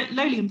the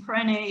Lolium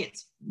perenne.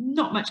 It's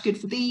not much good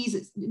for bees.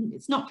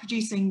 It's not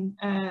producing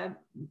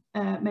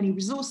many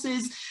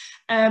resources.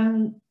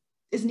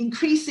 There's an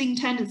increasing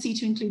tendency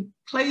to include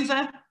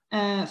clover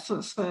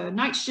for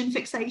nitrogen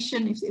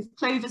fixation. If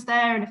clover's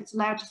there and if it's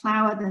allowed to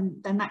flower,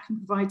 then that can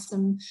provide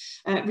some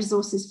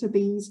resources for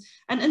bees.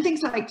 And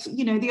things like,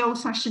 you know, the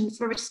old-fashioned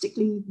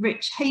floristically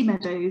rich hay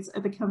meadows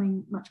are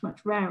becoming much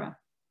rarer.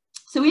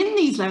 So in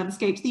these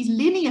landscapes, these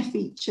linear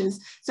features,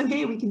 so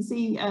here we can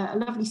see a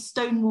lovely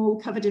stone wall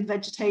covered in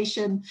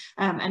vegetation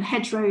and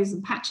hedgerows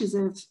and patches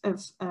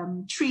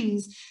of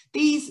trees.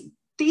 These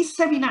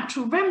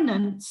semi-natural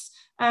remnants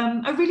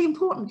are really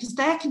important because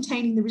they're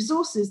containing the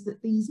resources that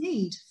bees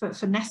need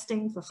for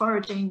nesting, for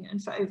foraging,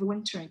 and for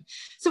overwintering.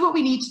 So what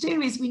we need to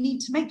do is we need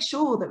to make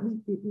sure that we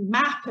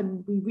map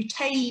and we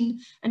retain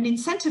and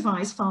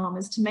incentivize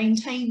farmers to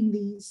maintain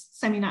these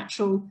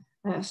semi-natural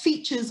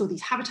features or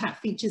these habitat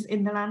features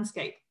in the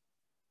landscape.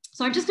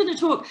 So I'm just going to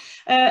talk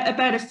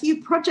about a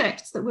few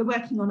projects that we're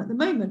working on at the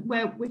moment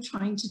where we're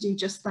trying to do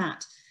just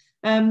that.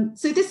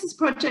 So this is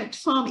project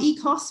Farm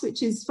Ecos,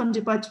 which is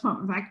funded by the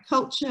Department of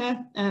Agriculture,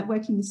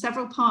 working with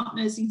several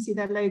partners. You can see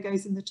their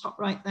logos in the top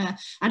right there,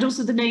 and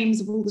also the names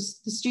of all the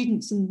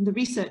students and the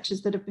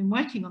researchers that have been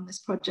working on this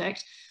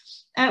project.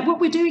 What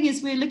we're doing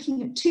is we're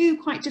looking at two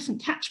quite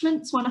different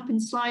catchments, one up in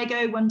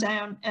Sligo, one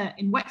down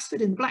in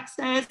Wexford in the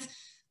Blackstairs.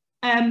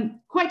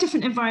 Quite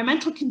different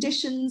environmental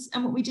conditions,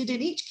 and what we did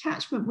in each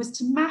catchment was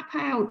to map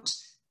out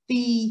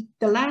the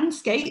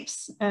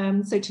landscapes,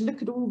 so to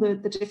look at all the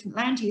different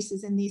land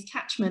uses in these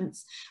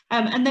catchments,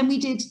 and then we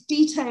did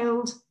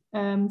detailed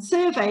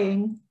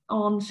surveying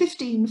on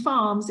 15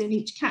 farms in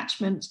each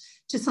catchment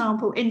to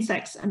sample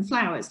insects and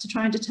flowers to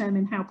try and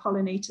determine how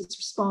pollinators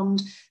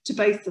respond to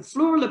both the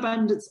floral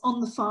abundance on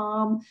the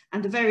farm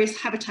and the various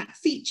habitat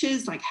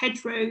features like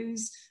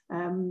hedgerows,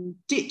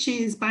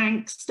 ditches,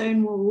 banks,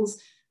 stone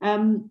walls,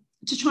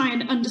 to try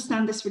and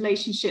understand this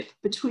relationship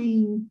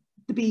between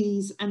the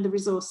bees and the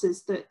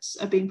resources that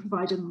are being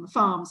provided on the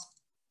farms.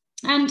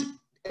 And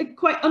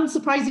quite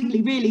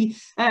unsurprisingly, really,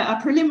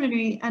 our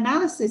preliminary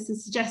analysis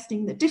is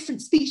suggesting that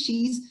different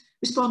species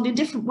respond in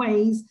different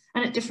ways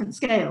and at different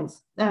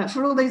scales,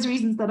 for all those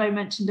reasons that I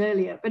mentioned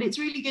earlier. But it's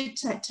really good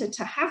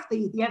to have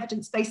the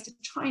evidence base to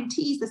try and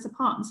tease this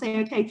apart and say,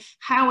 okay,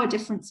 how are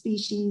different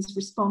species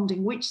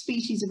responding? Which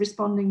species are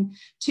responding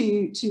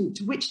to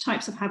which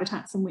types of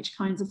habitats and which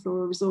kinds of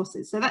floral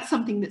resources? So that's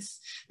something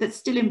that's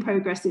still in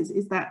progress,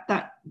 is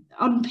that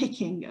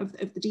unpicking of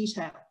the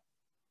detail.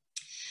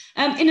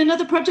 In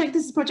another project,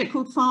 this is a project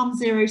called Farm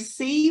Zero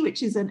C,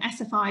 which is an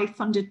SFI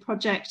funded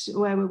project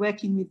where we're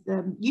working with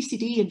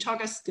UCD and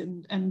Teagasc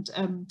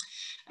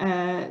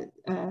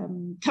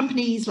and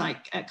companies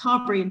like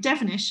Carberry and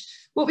Devonish.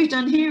 What we've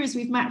done here is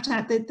we've mapped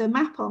out the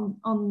map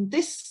on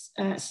this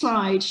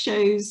slide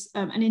shows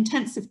an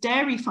intensive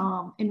dairy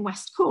farm in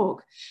West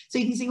Cork. So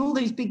you can see all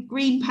those big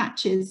green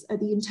patches are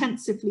the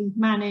intensively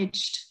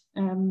managed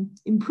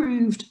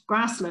improved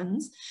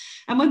grasslands.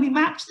 And when we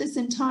mapped this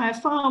entire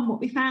farm, what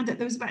we found that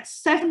there was about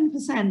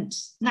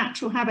 7%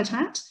 natural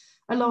habitat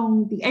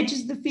along the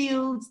edges of the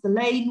fields, the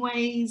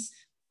laneways,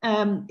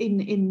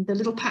 in the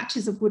little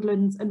patches of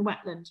woodlands and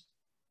wetland.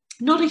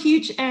 Not a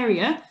huge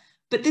area,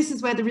 but this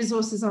is where the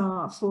resources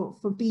are for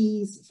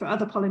bees, for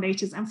other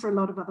pollinators, and for a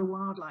lot of other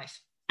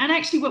wildlife. And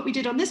actually what we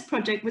did on this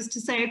project was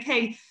to say,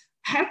 okay,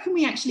 how can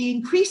we actually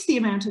increase the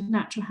amount of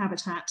natural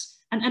habitat,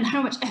 and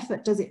how much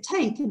effort does it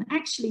take? And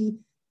actually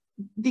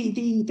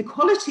the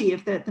quality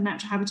of the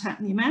natural habitat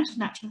and the amount of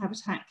natural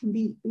habitat can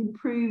be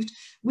improved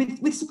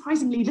with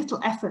surprisingly little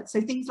effort.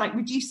 So things like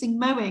reducing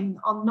mowing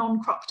on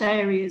non-cropped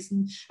areas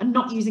and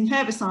not using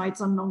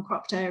herbicides on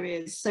non-cropped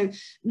areas. So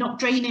not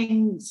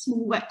draining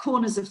small wet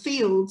corners of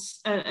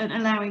fields and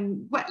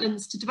allowing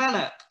wetlands to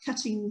develop,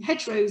 cutting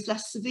hedgerows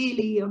less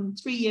severely on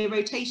 3-year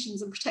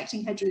rotations and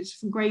protecting hedgerows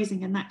from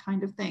grazing and that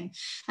kind of thing.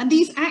 And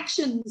these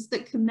actions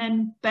that can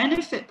then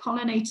benefit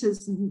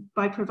pollinators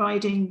by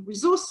providing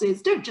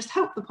resources don't just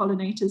help the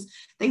pollinators,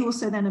 they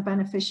also then are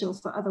beneficial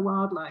for other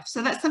wildlife.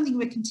 So that's something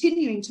we're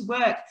continuing to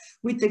work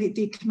with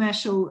the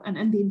commercial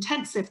and the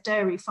intensive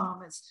dairy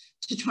farmers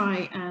to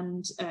try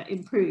and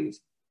improve.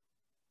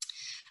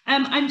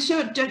 I'm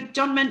sure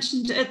John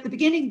mentioned at the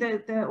beginning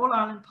the All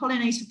Ireland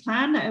Pollinator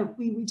Plan.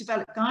 We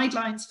developed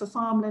guidelines for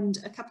farmland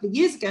a couple of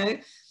years ago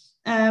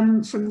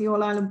from the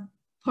All Ireland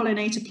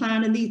Pollinator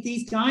Plan, and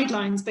these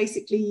guidelines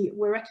basically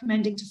were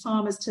recommending to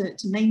farmers to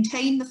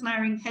maintain the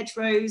flowering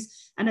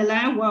hedgerows and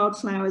allow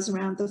wildflowers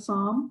around the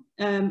farm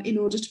in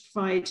order to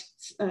provide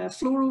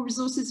floral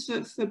resources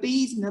for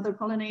bees and other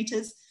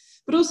pollinators,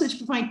 but also to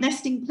provide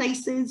nesting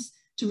places,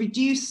 to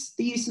reduce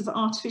the use of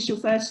artificial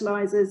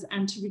fertilizers,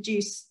 and to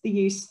reduce the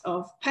use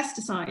of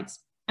pesticides.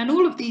 And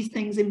all of these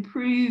things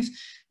improve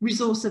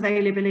resource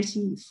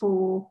availability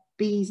for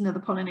bees and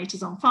other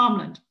pollinators on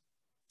farmland.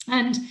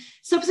 And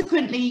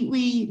subsequently,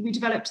 we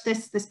developed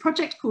this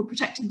project called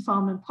Protecting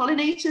Farmland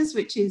Pollinators,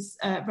 which is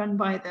run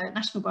by the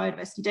National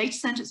Biodiversity Data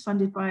Centre. It's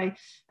funded by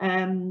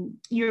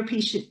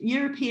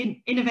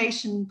European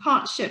Innovation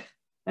Partnership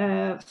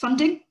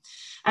funding.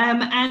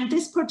 And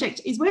this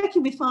project is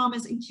working with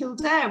farmers in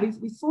Kildare.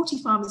 We've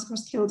 40 farmers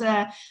across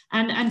Kildare,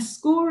 and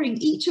scoring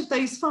each of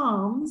those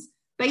farms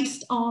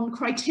based on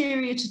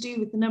criteria to do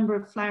with the number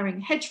of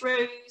flowering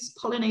hedgerows,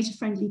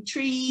 pollinator-friendly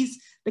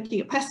trees, looking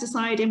at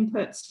pesticide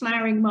inputs,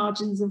 flowering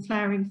margins and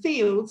flowering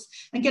fields,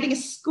 and getting a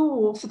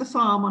score for the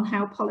farm on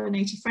how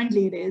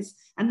pollinator-friendly it is,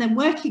 and then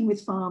working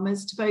with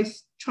farmers to both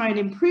try and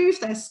improve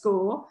their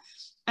score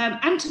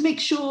and to make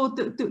sure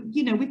that,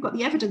 you know, we've got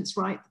the evidence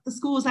right, that the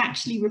scores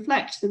actually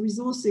reflect the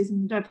resources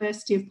and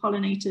diversity of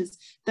pollinators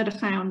that are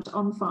found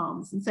on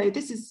farms. And so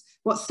this is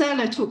what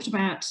Serla talked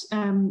about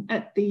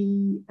at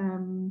the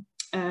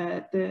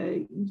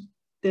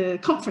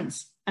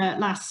conference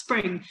last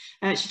spring.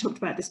 She talked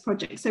about this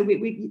project. So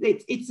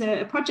it's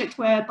a project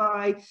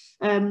whereby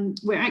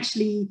we're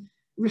actually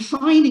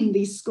refining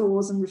these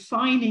scores and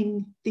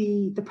refining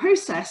the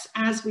process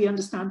as we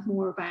understand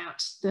more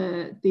about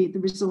the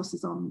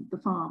resources on the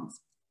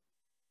farms.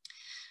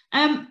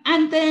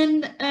 And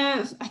then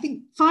I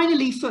think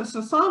finally for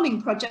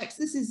farming projects,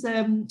 this is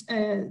the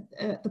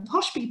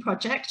Poshby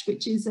project,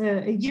 which is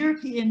a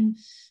European,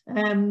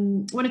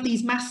 one of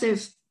these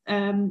massive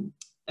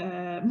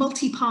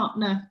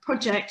multi-partner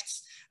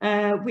projects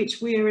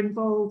which we're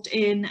involved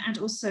in, and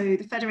also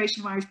the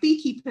Federation of Irish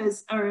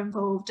Beekeepers are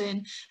involved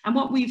in. And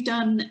what we've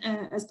done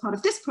as part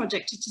of this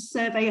project is to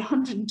survey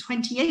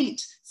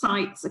 128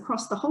 sites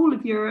across the whole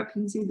of Europe.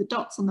 You can see the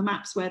dots on the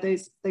maps where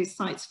those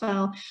sites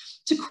fell,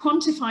 to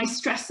quantify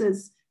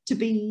stresses to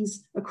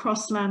bees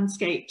across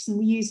landscapes. And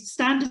we used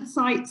standard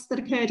sites that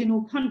occurred in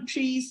all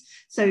countries.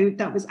 So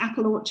that was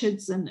apple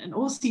orchards and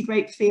oilseed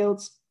rape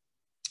fields.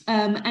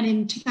 And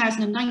in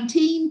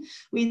 2019,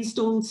 we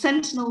installed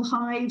sentinel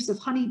hives of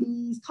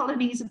honeybees,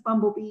 colonies of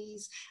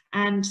bumblebees,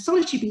 and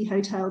solitary bee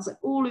hotels at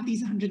all of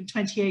these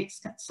 128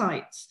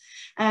 sites.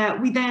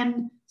 We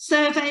then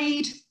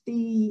surveyed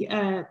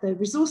the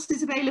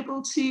resources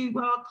available to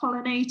wild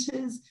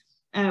pollinators.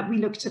 We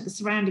looked at the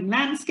surrounding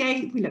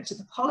landscape. We looked at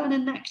the pollen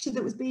and nectar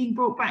that was being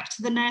brought back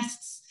to the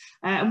nests.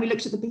 And we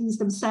looked at the bees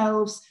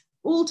themselves,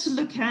 all to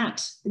look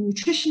at the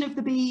nutrition of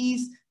the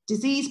bees,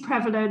 disease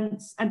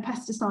prevalence, and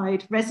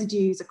pesticide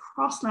residues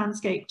across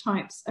landscape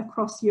types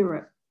across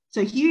Europe.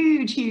 So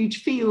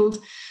huge field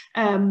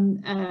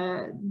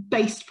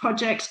based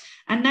project.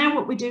 And now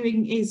what we're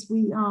doing is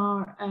we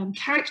are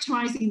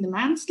characterizing the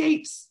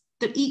landscapes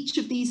that each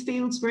of these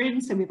fields were in.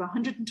 So we have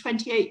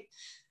 128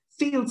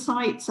 field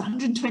sites,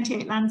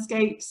 128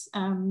 landscapes.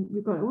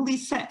 We've got all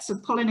these sets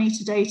of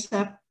pollinator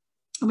data.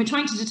 And we're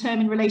trying to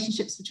determine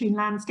relationships between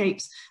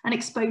landscapes and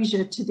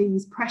exposure to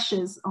these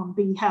pressures on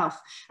bee health.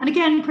 And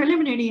again,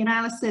 preliminary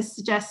analysis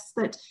suggests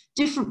that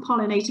different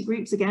pollinator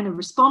groups, again, are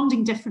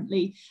responding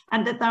differently,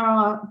 and that there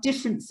are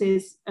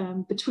differences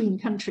between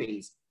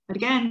countries. But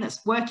again,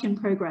 that's work in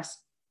progress.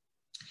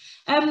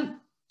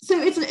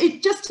 So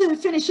just to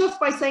finish off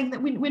by saying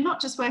that we're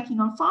not just working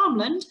on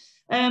farmland.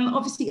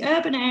 Obviously,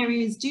 urban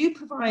areas do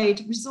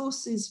provide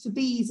resources for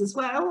bees as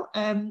well.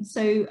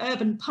 So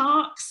urban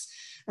parks,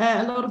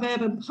 a lot of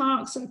urban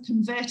parks are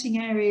converting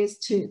areas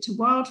to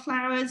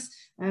wildflowers.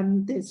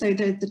 So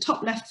the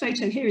top left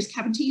photo here is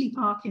Cabinteely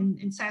Park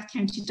in South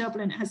County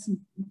Dublin. It has some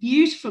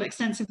beautiful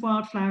extensive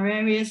wildflower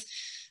areas.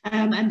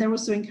 And they're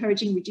also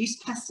encouraging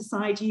reduced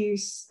pesticide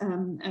use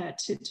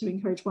to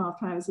encourage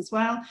wildflowers as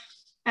well.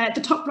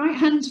 The top right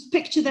hand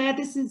picture there,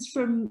 this is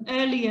from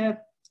earlier,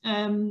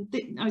 I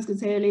was going to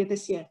say earlier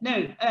this year,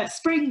 no,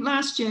 spring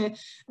last year,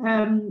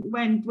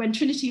 when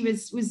Trinity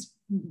was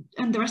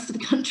and the rest of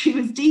the country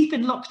was deep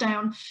in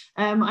lockdown.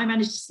 I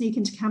managed to sneak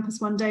into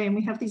campus one day, and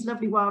we have these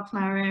lovely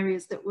wildflower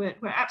areas that were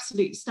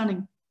absolutely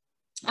stunning.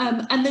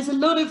 And there's a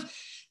lot of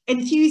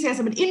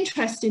enthusiasm and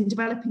interest in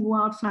developing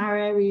wildflower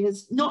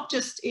areas, not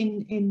just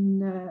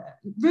in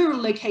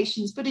rural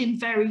locations, but in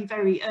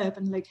very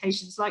urban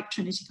locations like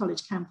Trinity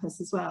College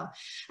campus as well.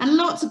 And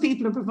lots of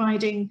people are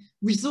providing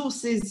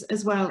resources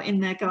as well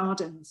in their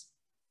gardens.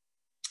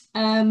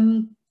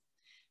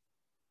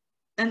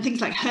 And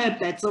things like herb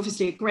beds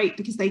obviously are great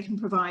because they can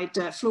provide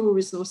floral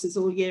resources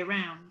all year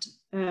round.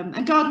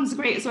 And gardens are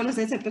great as well, as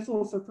I said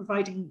before, for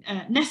providing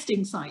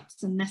nesting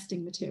sites and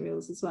nesting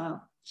materials as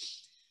well.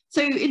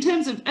 So in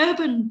terms of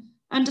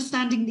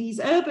understanding these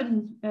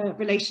urban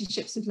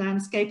relationships with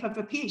landscape, I have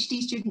a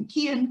PhD student,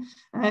 Kian,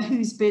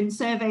 who's been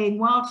surveying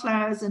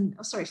wildflowers and,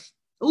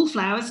 all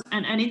flowers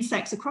and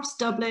insects across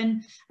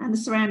Dublin and the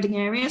surrounding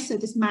area. So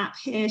this map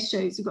here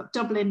shows we've got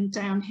Dublin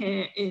down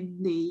here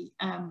in the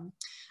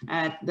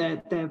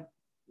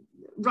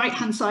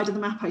right-hand side of the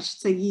map, I should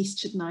say east,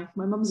 shouldn't I?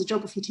 My mum's a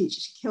geography teacher,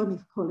 she'd kill me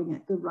for calling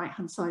it the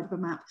right-hand side of a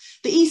map.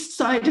 The east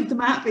side of the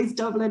map is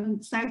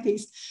Dublin,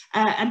 southeast,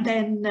 and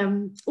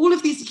then all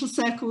of these little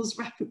circles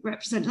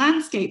represent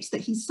landscapes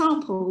that he's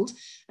sampled,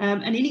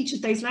 and in each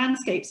of those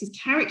landscapes he's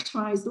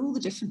characterised all the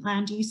different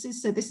land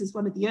uses. So this is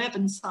one of the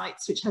urban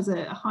sites which has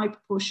a high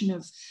proportion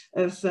of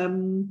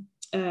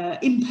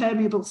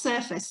impermeable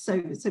surface,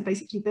 so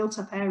basically built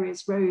up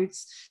areas,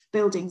 roads,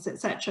 buildings,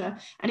 etc.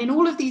 And in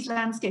all of these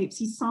landscapes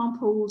he's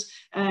sampled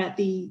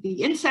the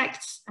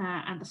insects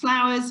and the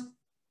flowers,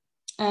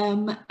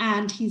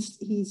 and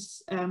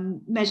he's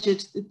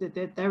measured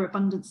their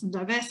abundance and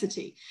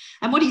diversity.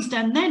 And what he's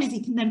done then is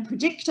he can then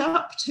predict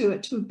up to a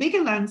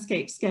bigger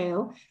landscape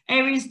scale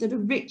areas that are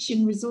rich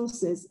in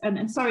resources.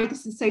 And sorry,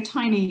 this is so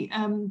tiny.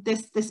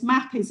 This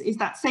map is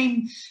that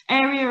same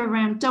area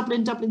around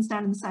Dublin. Dublin's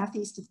down in the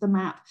southeast of the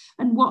map.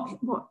 And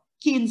what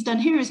Cian's done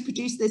here is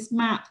produce this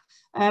map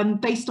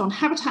based on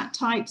habitat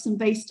types and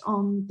based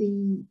on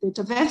the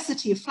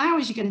diversity of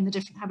flowers you get in the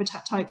different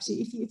habitat types.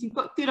 If you've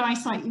got good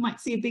eyesight, you might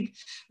see a big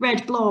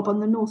red blob on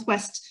the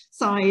northwest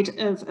side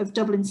of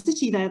Dublin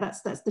City there.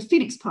 That's the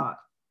Phoenix Park.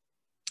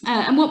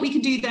 And what we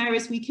can do there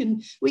is we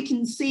can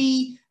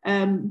see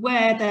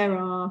where there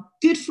are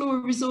good flora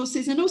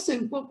resources, and also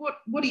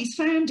what he's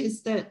found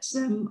is that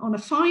on a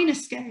finer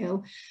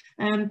scale,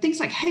 things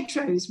like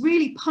hedgerows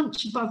really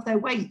punch above their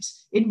weight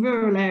in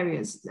rural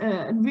areas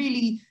and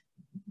really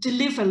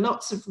deliver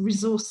lots of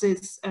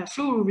resources,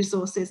 floral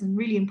resources, and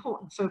really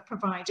important for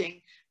providing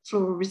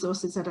floral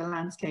resources at a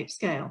landscape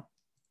scale.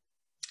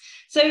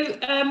 So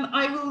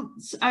I will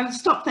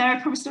stop there. I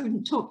promised I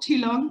wouldn't talk too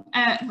long.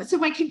 So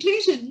my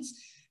conclusions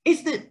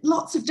is that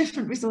lots of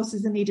different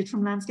resources are needed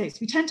from landscapes.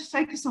 We tend to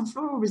focus on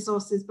floral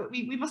resources, but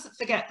we mustn't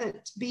forget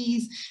that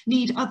bees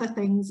need other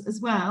things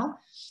as well.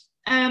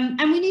 And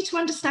we need to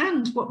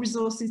understand what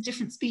resources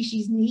different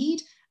species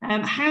need,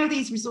 how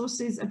these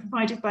resources are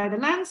provided by the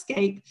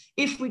landscape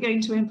if we're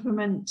going to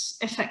implement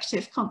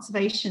effective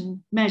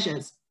conservation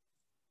measures.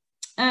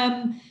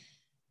 And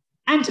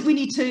we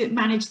need to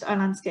manage our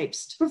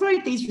landscapes to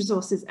provide these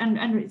resources. And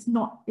it's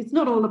not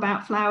all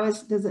about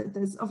flowers.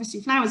 There's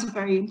obviously flowers are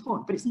very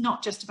important, but it's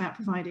not just about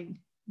providing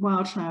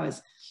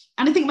wildflowers.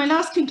 And I think my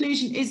last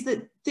conclusion is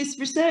that this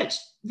research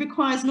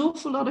requires an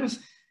awful lot of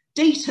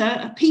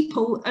data,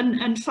 people,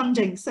 and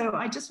funding. So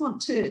I just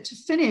want to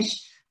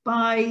finish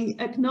by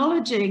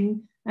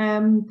acknowledging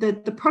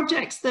the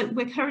projects that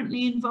we're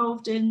currently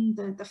involved in,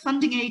 the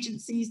funding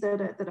agencies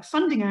that are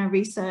funding our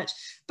research,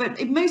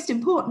 but most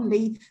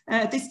importantly,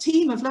 this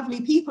team of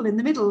lovely people in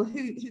the middle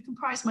who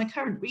comprise my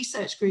current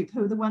research group,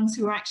 who are the ones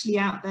who are actually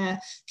out there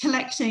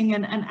collecting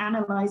and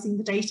analysing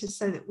the data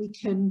so that we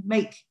can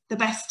make the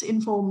best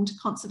informed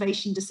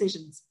conservation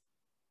decisions.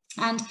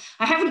 And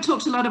I haven't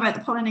talked a lot about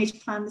the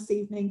pollinator plan this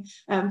evening,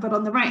 but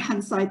on the right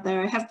hand side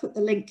there, I have put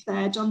the link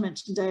there, John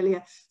mentioned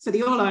earlier, for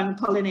the All Ireland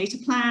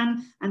Pollinator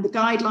Plan, and the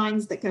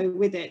guidelines that go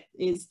with it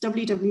is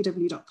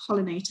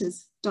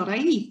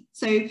www.pollinators.ie.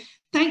 So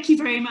thank you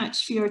very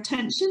much for your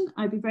attention.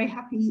 I'd be very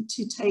happy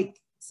to take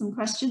some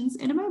questions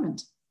in a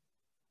moment.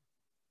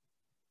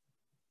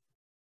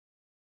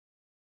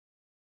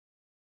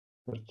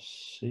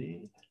 Let's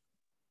see.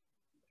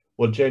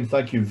 Well, Jane,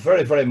 thank you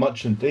very, very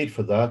much indeed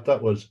for that. That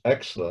was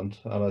excellent.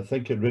 And I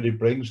think it really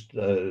brings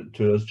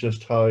to us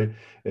just how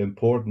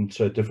important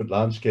different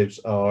landscapes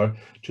are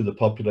to the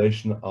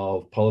population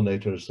of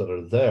pollinators that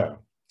are there.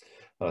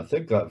 And I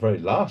think that very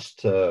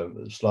last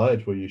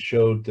slide where you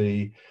showed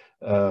the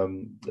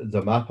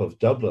map of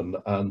Dublin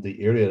and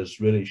the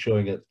areas really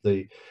showing it,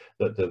 the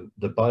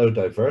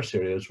biodiverse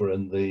areas were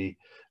in the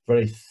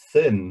very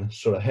thin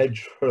sort of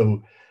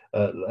hedgerow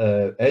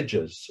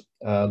edges,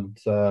 and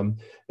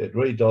it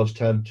really does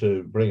tend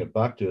to bring it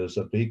back to us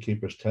that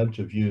beekeepers tend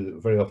to view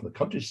very often the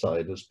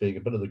countryside as being a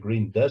bit of the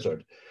green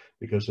desert,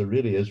 because there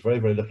really is very,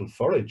 very little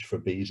forage for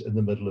bees in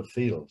the middle of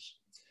fields.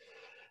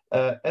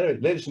 Anyway,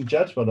 ladies and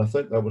gentlemen, I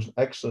think that was an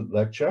excellent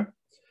lecture.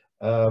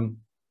 Now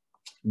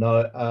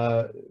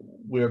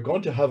we're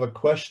going to have a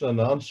question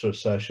and answer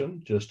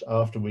session just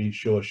after we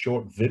show a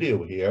short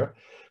video here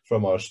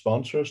from our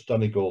sponsors,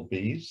 Donegal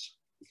Bees.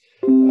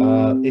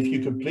 If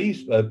you could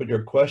please put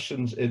your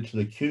questions into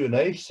the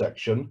Q&A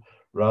section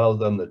rather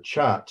than the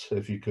chat,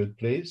 if you could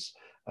please.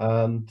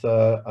 And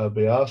I'll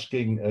be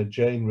asking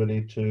Jane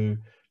really to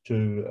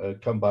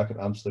come back and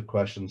answer the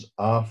questions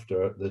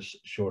after this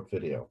short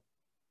video.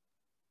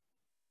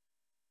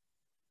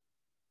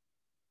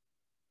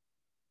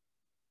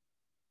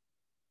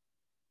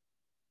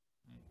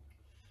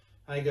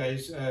 Hi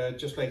guys,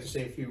 just like to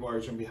say a few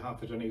words on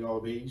behalf of Donegal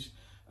Bees.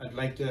 I'd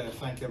like to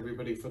thank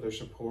everybody for their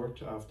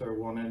support after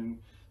winning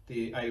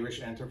the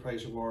Irish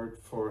Enterprise Award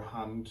for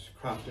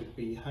handcrafted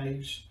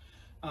beehives,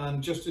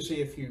 and just to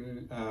say a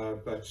few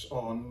bits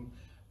on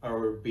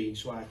our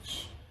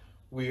beeswax.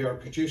 We are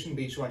producing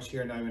beeswax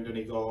here now in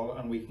Donegal,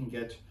 and we can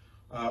get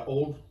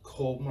old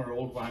comb or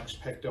old wax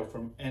picked up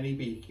from any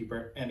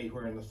beekeeper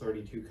anywhere in the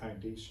 32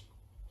 counties.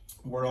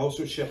 We're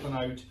also shipping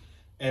out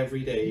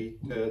every day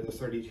to the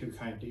 32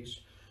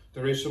 counties.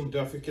 There is some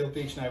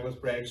difficulties now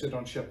with Brexit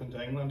on shipping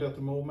to England at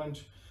the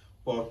moment,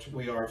 but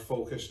we are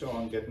focused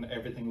on getting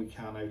everything we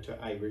can out to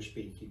Irish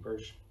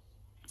beekeepers.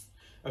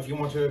 If you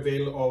want to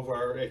avail of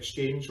our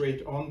exchange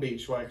rate on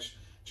beeswax,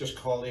 just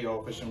call the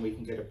office and we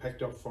can get it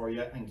picked up for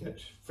you and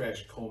get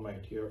fresh comb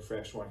out here,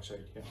 fresh wax out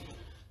here.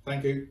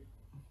 Thank you.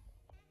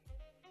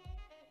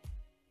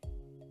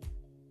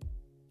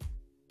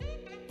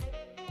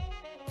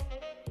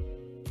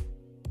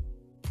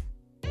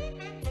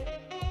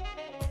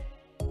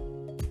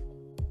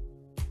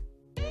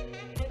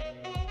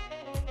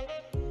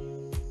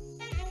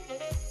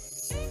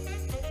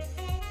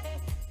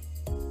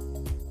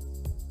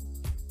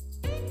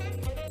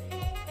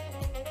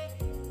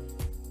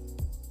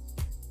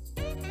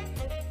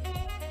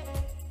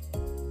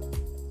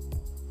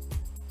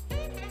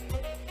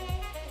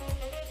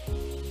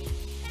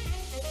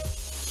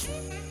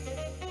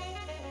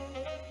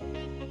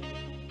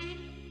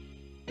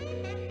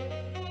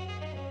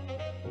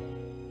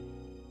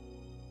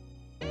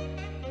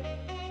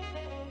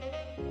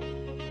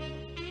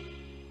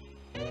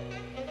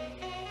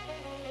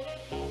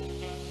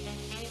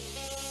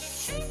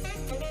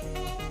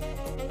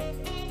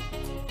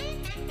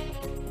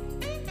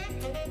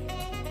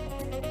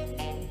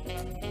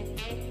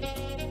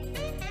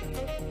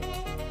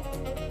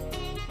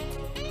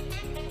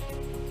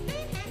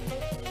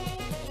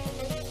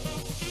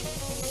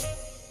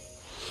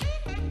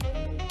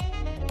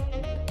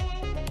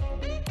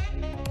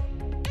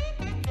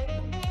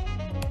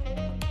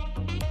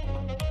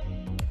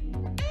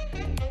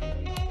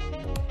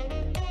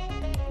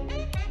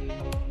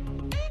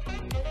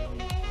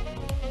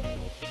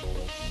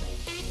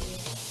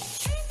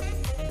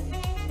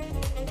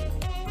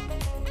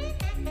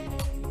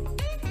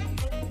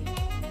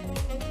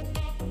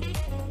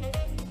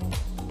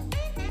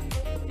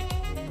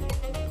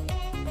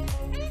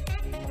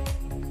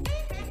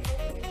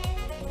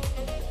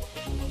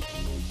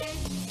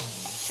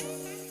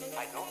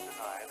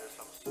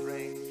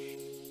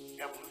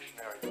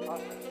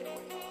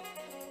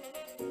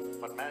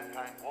 But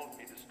mankind won't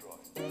be destroyed.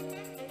 The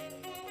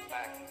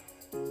fact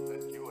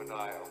that you and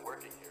I are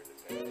working here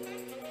today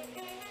is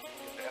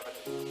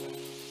evidence of that.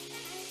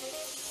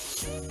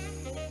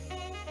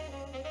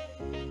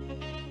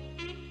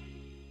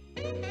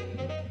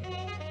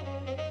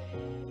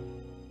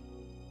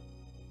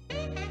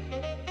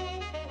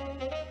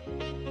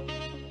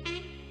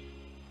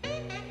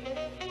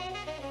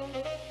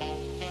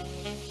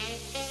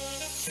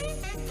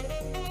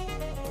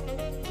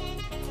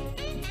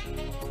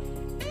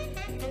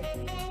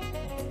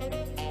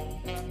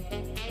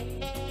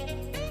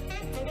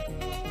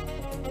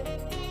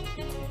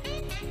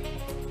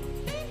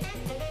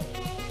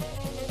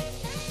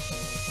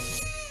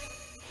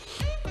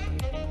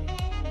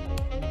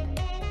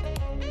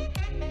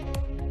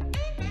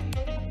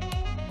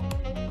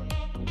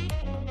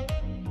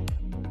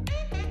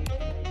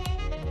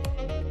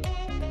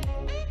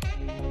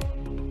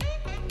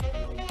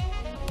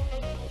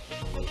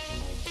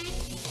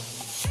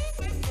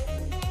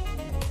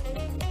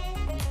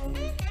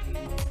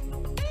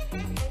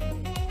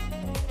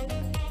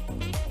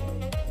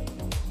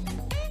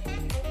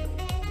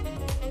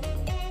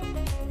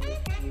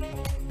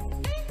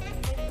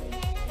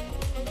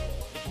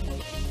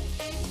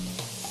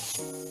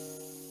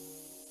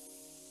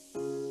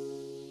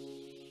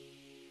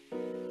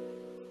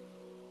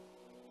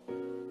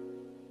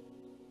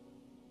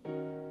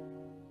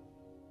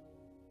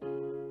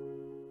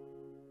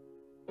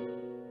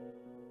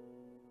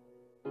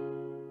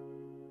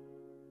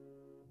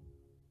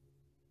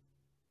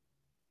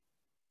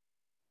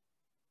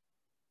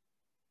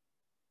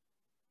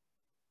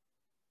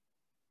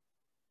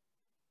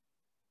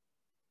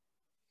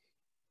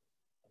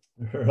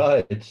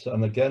 Right,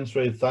 and again,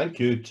 Ray, thank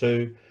you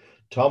to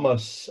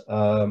Thomas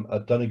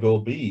at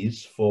Donegal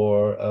Bees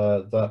for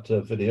that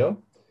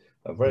video.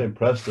 I'm very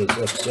impressed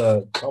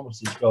that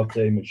Thomas has got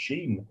a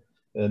machine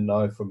in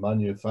now for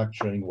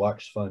manufacturing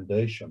wax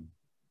foundation.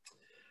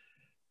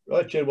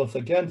 Right, Jane, well,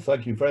 again,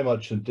 thank you very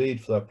much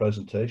indeed for that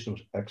presentation. It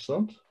was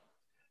excellent.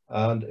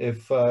 And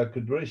if I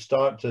could really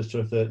start just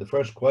with the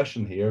first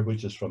question here,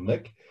 which is from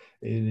Nick.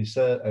 He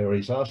said, or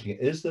he's asking,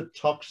 is the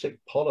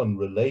toxic pollen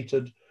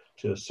related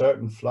to a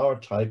certain flower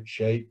type,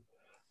 shape,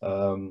 you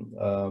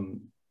know,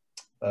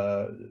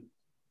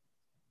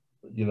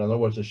 in other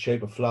words, the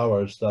shape of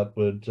flowers that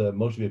would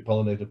mostly be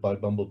pollinated by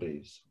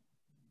bumblebees?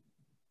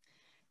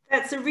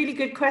 That's a really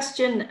good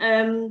question.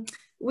 And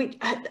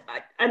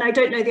I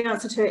don't know the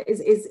answer to it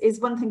is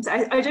one thing.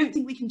 I don't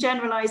think we can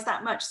generalize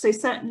that much. So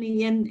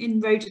certainly in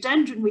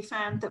rhododendron, we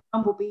found that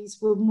bumblebees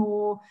were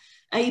more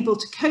able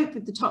to cope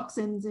with the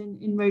toxins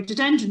in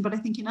rhododendron, but I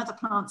think in other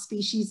plant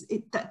species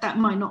that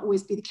might not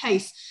always be the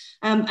case.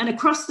 And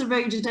across the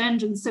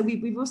rhododendron, so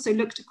we've also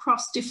looked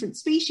across different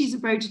species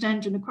of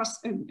rhododendron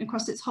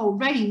across its whole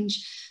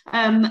range,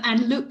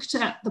 and looked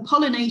at the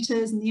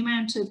pollinators and the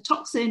amount of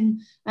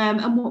toxin,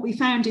 and what we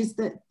found is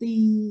that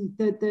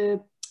the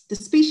the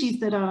species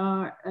that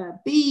are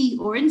bee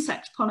or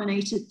insect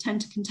pollinated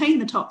tend to contain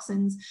the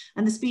toxins,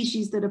 and the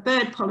species that are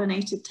bird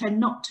pollinated tend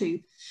not to.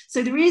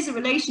 So there is a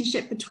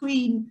relationship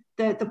between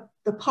the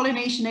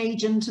pollination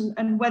agent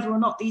and whether or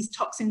not these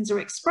toxins are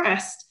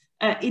expressed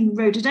in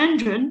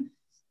rhododendron.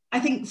 I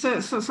think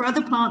for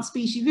other plant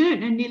species, we don't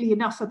know nearly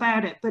enough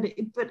about it, but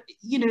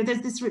you know,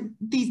 there's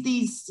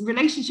these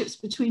relationships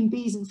between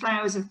bees and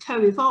flowers have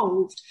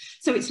co-evolved.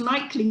 So it's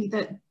likely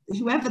that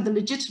whoever the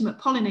legitimate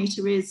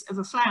pollinator is of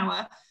a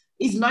flower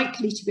is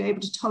likely to be able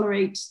to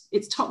tolerate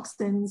its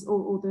toxins,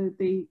 or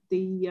the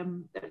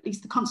at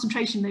least the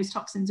concentration those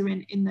toxins are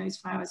in those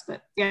flowers.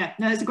 But yeah,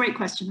 no, it's a great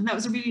question, and that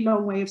was a really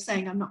long way of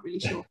saying I'm not really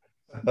sure.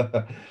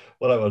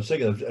 Well, I was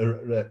thinking of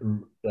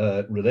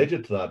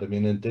related to that. I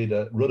mean, indeed,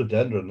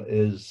 rhododendron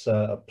is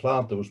a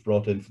plant that was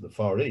brought in from the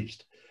Far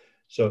East.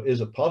 So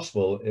is it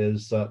possible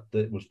is that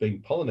it was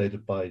being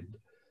pollinated by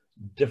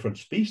different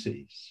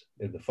species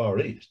in the Far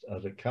East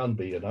as it can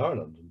be in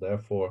Ireland, and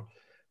therefore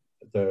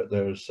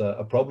there's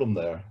a problem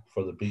there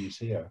for the bees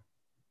here?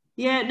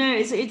 Yeah, no,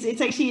 it's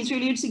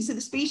really interesting. So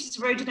the species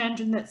of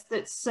rhododendron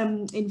that's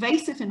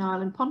invasive in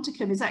Ireland,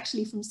 ponticum, is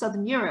actually from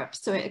southern Europe.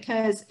 So it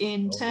occurs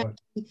in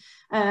Turkey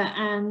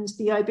and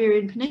the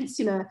Iberian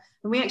Peninsula.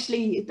 And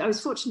I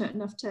was fortunate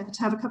enough to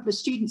have a couple of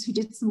students who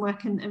did some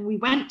work, and we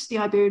went to the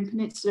Iberian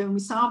Peninsula and we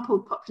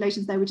sampled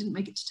populations there. We didn't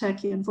make it to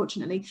Turkey,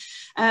 unfortunately,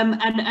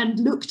 and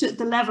looked at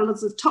the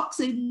levels of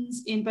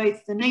toxins in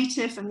both the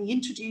native and the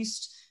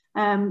introduced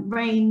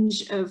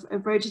range of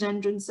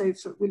rhododendron. So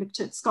we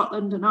looked at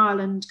Scotland and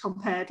Ireland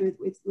compared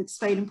with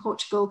Spain and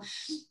Portugal,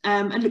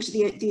 and looked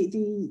at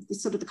the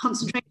sort of the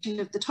concentration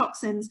of the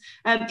toxins.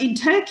 In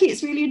Turkey,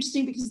 it's really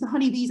interesting because the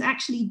honeybees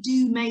actually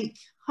do make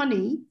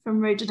honey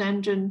from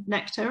rhododendron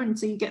nectar, and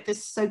so you get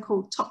this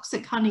so-called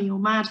toxic honey or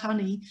mad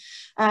honey.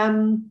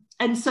 And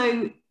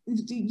so,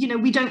 you know,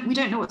 we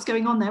don't know what's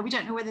going on there. We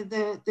don't know whether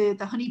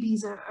the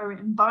honeybees are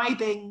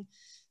imbibing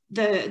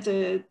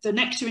the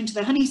nectar into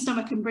the honey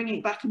stomach and bringing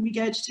it back and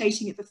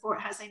regurgitating it before it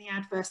has any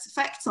adverse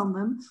effects on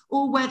them,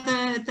 or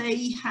whether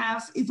they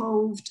have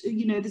evolved,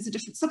 you know, there's a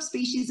different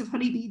subspecies of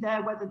honeybee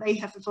there, whether they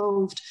have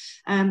evolved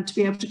to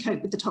be able to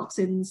cope with the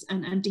toxins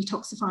and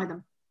detoxify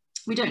them.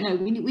 We don't know.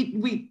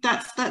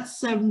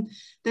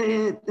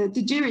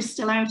 The jury's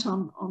still out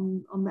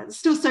on that. There's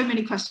still so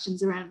many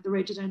questions around the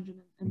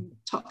rhododendron and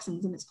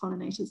toxins and its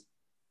pollinators.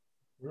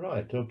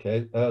 Right,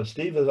 okay.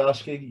 Steve is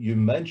asking, you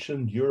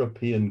mentioned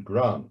European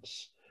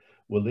grants.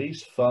 Will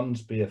these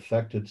funds be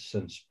affected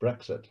since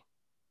Brexit?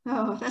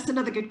 Oh, that's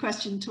another good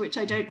question to which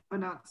I don't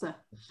have an answer.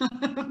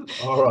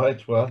 All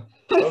right, well,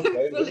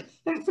 okay.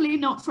 Hopefully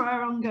not for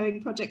our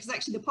ongoing project, because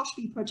actually the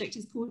Poshbee project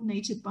is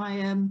coordinated by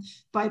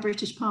a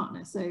British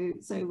partner. So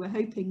we're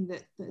hoping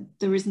that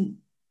there isn't.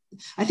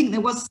 I think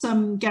there was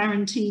some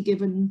guarantee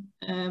given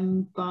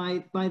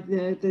by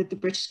the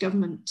British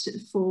government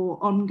for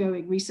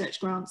ongoing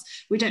research grants.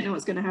 We don't know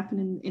what's going to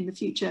happen in the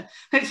future.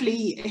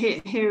 Hopefully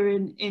here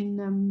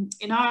in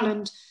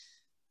Ireland,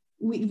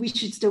 we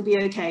should still be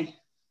okay.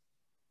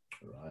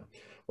 Right.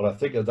 Well, I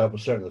think that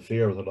was certainly the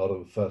fear with a lot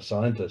of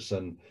scientists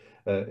in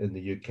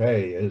the UK,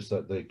 is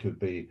that they could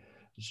be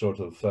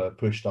sort of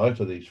pushed out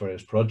of these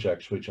various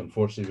projects, which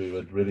unfortunately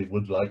we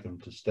would like them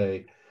to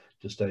stay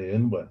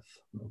in with.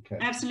 Okay.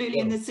 Absolutely,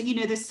 and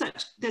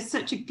there's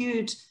such a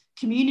good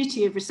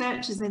community of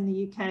researchers in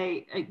the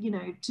UK. You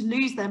know, to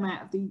lose them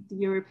out of the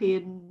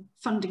European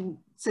funding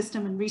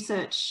system and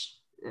research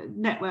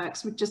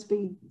networks would just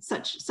be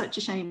such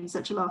a shame,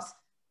 such a loss.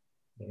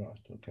 Right.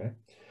 Okay.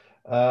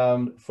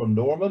 From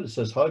Norman, it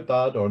says, how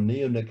bad are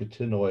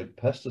neonicotinoid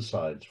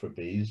pesticides for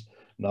bees,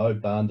 now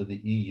banned in the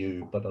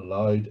EU but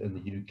allowed in the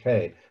UK?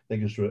 I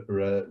think it's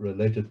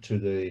related to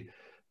the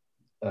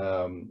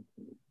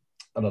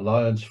an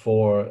allowance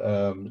for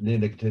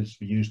neonicotinoids to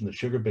be used in the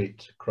sugar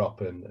beet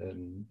crop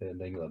in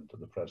England at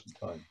the present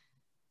time.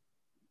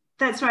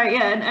 That's right,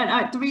 yeah,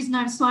 and the reason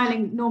I'm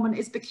smiling, Norman,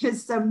 is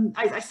because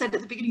I said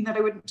at the beginning that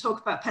I wouldn't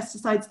talk about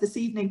pesticides this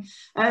evening.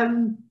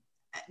 So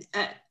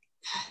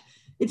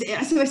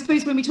I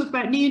suppose when we talk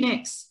about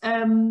neonics,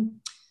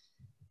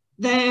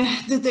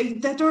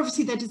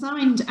 they're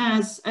designed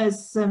as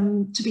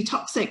to be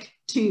toxic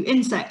to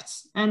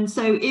insects, and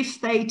so if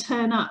they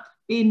turn up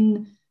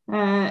in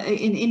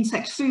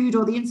insect food,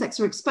 or the insects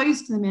are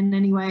exposed to them in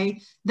any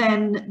way,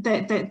 then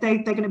they're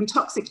going to be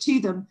toxic to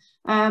them.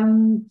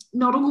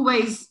 Not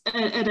always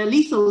at a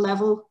lethal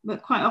level,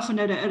 but quite often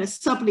at a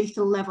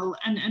sublethal level.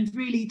 And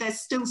really,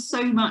 there's still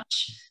so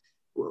much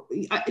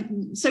we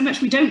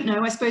don't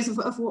know, I suppose,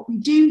 of what we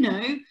do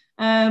know.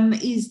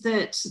 Is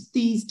that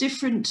these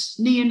different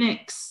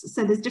neonics,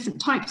 so there's different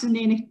types of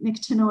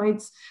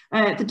neonicotinoids,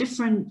 the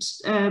different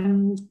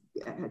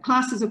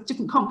classes of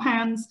different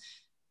compounds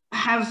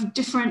have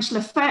differential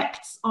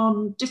effects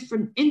on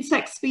different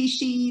insect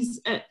species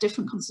at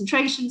different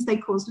concentrations. They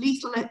cause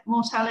lethal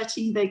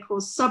mortality, they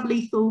cause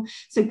sublethal,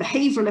 so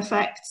behavioural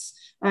effects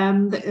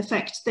that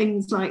affect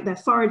things like their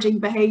foraging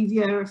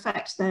behaviour,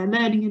 affect their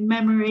learning and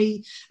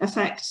memory,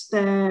 affect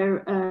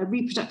their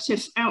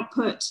reproductive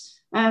output.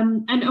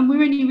 And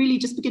we're only really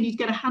just beginning to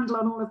get a handle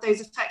on all of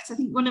those effects. I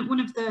think one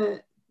of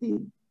the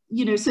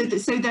you know, so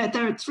that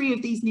there are 3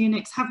 of these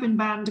neonics have been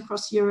banned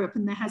across Europe,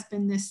 and there has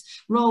been this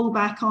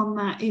rollback on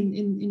that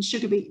in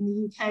sugar beet in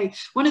the UK.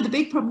 One of the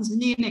big problems with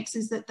neonics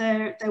is that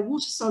they're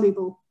water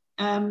soluble.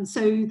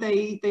 So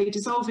they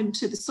dissolve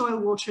into the soil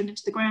water and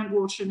into the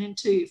groundwater and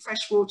into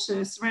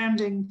freshwater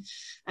surrounding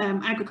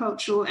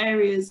agricultural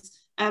areas,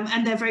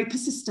 and they're very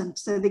persistent.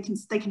 So they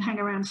can hang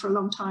around for a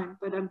long time.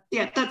 But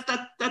yeah,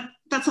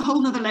 that's a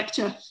whole nother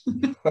lecture.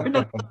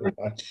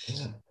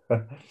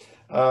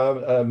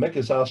 Mick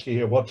is asking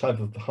here, what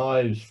type of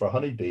hives for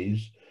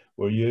honeybees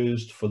were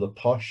used for the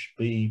Posh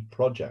Bee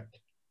project?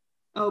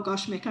 Oh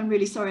gosh, Mick, I'm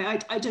really sorry.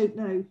 I don't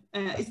know.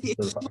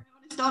 It's my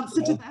honest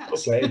answer to that.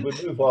 Okay, we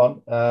move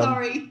on.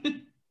 Sorry.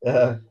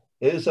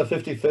 Is a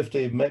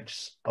 50-50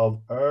 mix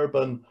of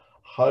urban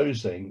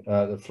housing,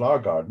 the flower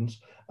gardens,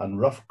 and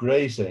rough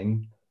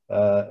grazing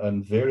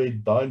and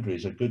varied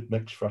boundaries a good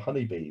mix for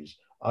honeybees,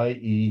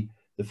 i.e.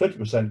 the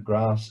 50%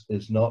 grass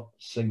is not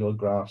single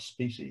grass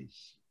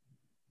species?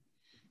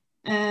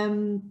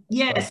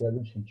 Yes.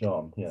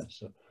 John,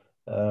 yes.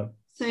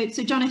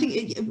 So John, I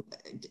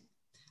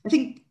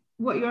think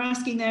what you're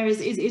asking there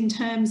is in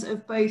terms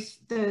of both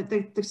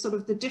the sort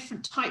of the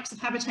different types of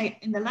habitat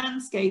in the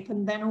landscape,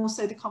 and then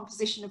also the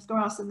composition of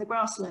grass in the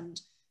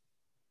grassland.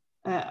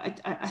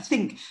 I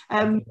think.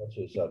 Yeah.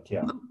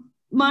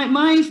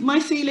 My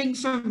feeling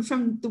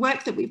from the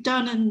work that we've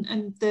done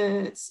and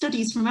the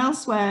studies from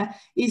elsewhere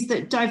is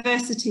that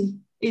diversity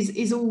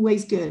is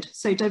always good.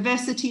 So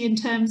diversity in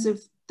terms of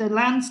the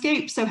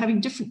landscape, so having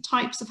different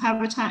types of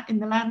habitat in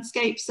the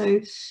landscape. So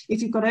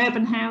if you've got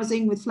urban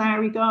housing with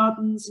flowery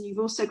gardens, and you've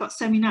also got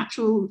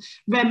semi-natural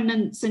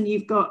remnants, and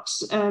you've got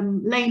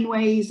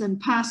laneways and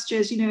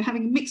pastures, you know,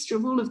 having a mixture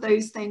of all of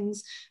those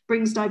things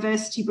brings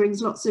diversity,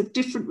 brings lots of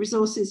different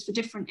resources for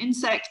different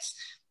insects.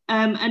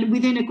 And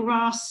within a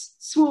grass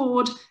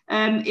sward,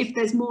 if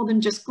there's more than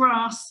just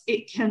grass,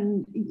 it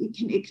can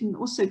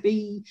also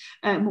be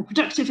more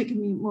productive. It can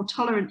be more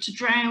tolerant to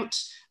drought.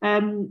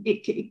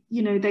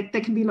 You know, there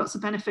can be lots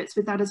of benefits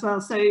with that as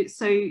well. So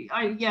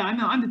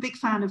I'm a big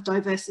fan of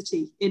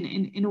diversity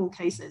in all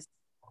cases.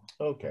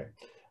 Okay,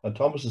 and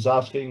Thomas is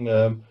asking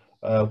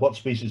what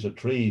species of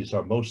trees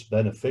are most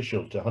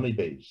beneficial to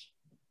honeybees?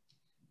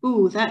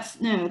 Oh, that's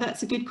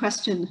a good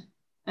question.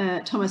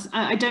 Thomas,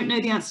 I don't know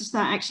the answer to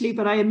that actually,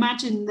 but I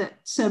imagine that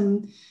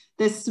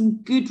there's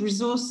some good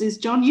resources.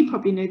 John, you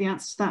probably know the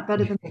answer to that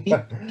better than me.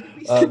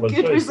 Some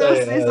good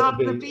resources on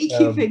the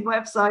beekeeping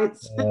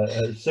websites.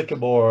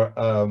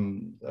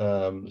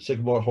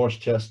 Sycamore horse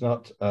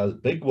chestnut,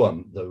 big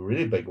one, the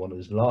really big one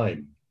is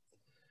lime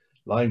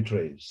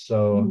trees.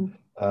 So,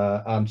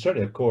 and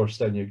certainly, of course,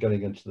 then you're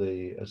getting into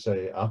the,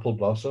 say, apple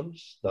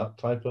blossoms, that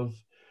type of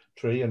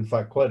tree. In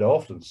fact, quite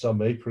often,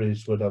 some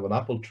apiaries would have an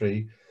apple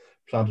tree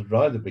planted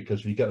around it,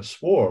 because if you get a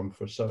swarm,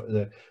 for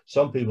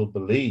some people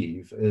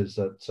believe is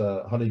that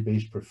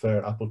honeybees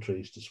prefer apple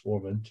trees to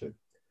swarm into.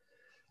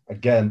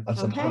 Again,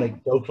 that's an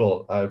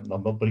anecdotal. I'm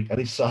not putting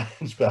any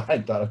science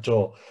behind that at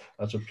all.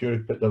 That's a pure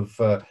bit of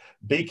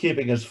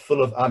beekeeping is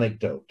full of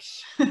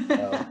anecdotes.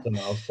 And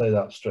I'll say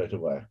that straight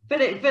away.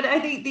 But I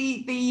think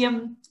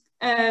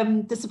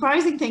the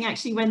surprising thing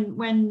actually,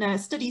 when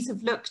studies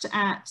have looked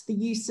at the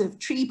use of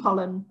tree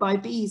pollen by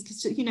bees,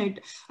 because you know,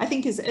 I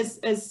think as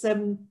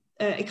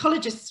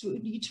ecologists,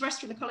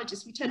 terrestrial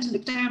ecologists, we tend to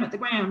look down at the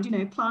ground. You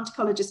know, plant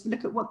ecologists, we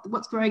look at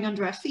what's growing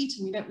under our feet,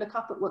 and we don't look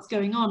up at what's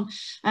going on.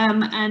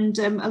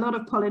 A lot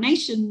of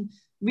pollination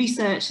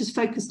research has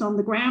focused on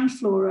the ground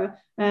flora,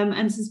 and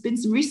there's been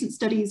some recent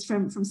studies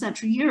from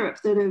Central Europe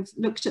that have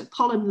looked at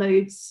pollen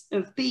loads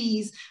of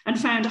bees and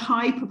found a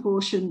high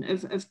proportion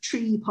of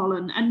tree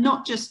pollen, and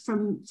not just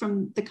from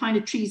the kind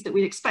of trees that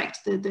we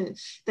expect. That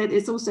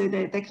it's also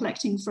they're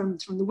collecting from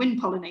the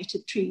wind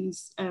pollinated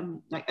trees,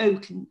 like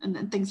oak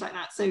and things like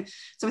that. So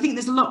I think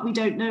there's a lot we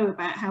don't know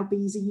about how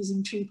bees are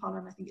using tree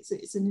pollen. I think it's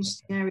an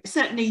interesting area.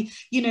 Certainly,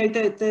 you know,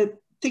 the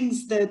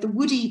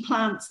woody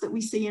plants that we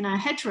see in our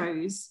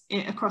hedgerows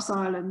across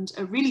Ireland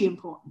are really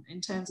important in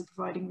terms of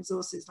providing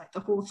resources, like the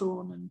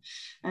hawthorn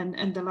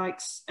and the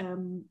likes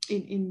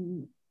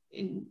in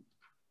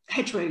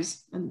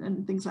hedgerows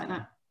and things like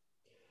that.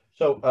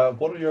 So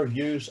what are your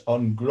views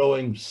on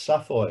growing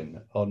saffloin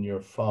on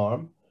your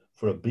farm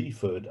for a bee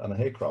food and a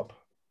hay crop?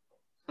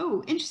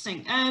 Oh,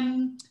 interesting.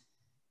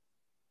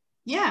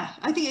 Yeah,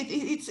 I think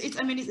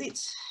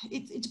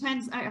it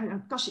depends.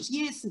 Gosh, it's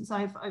years since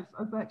I've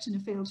worked in a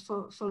field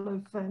full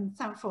of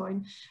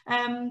saffloin.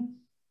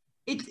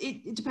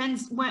 It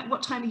depends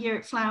what time of year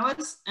it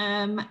flowers,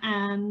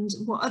 and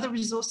what other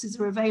resources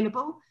are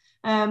available.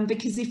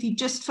 Because if you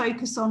just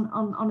focus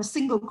on a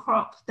single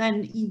crop,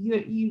 then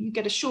you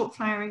get a short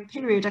flowering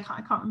period. I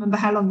can't remember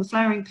how long the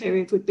flowering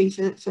period would be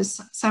for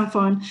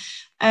saffloin.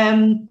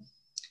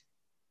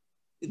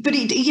 But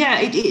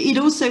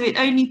it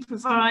only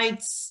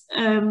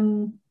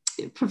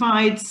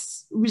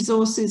provides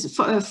resources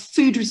for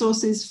food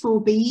resources for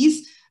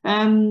bees.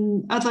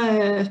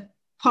 Other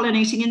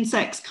pollinating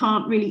insects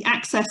can't really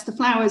access the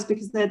flowers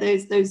because they're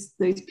those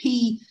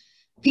pea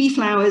pea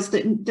flowers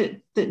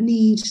that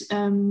need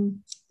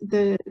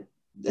the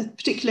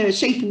particular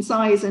shape and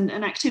size and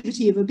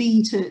activity of a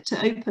bee to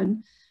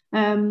open.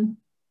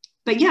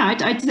 But yeah,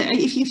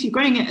 if you're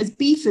growing it as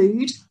bee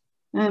food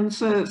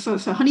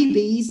for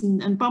honeybees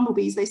and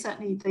bumblebees, they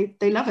certainly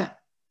they love it.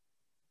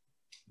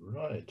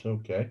 Right.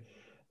 Okay.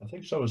 I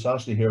think someone's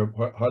asking here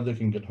how they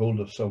can get hold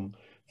of some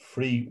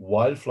free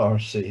wildflower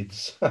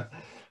seeds.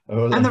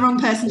 I'm the wrong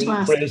person to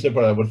ask. I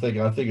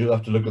think you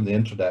have to look on the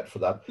internet for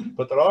that.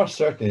 But there are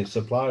certainly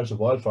suppliers of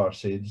wildflower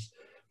seeds.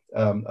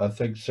 I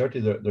think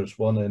certainly there's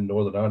one in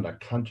Northern Ireland. I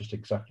can't just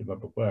exactly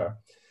remember where,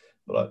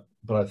 but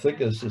I think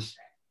yes, it's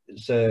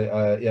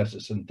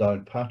in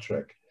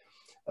Downpatrick.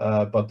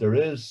 But there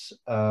is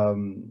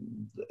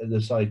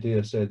this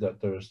idea, say,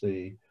 that there's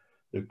the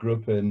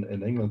group in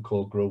England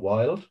called Grow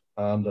Wild,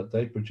 and that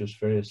they produce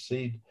various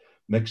seed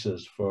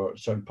mixes for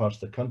certain parts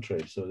of the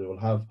country. So they will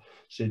have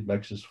seed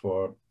mixes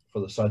for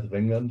the south of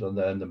England, and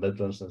then the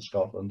Midlands and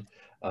Scotland,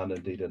 and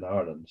indeed in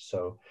Ireland.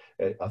 So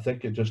I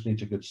think it just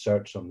needs a good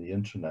search on the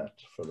internet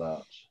for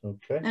that.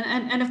 Okay.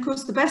 And of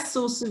course, the best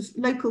source of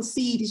local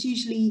seed is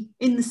usually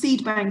in the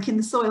seed bank, in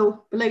the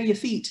soil below your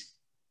feet.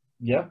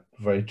 Yeah,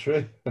 very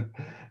true.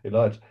 You're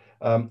right.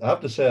 I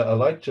have to say, I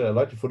like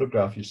the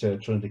photograph you say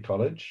at Trinity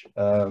College,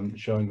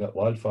 showing that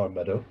wildflower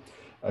meadow,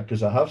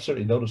 because I have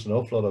certainly noticed an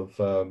awful lot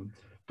of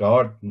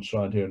gardens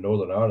around here in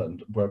Northern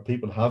Ireland where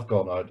people have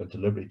gone out and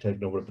deliberately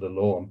taken over a bit of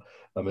lawn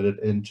and made it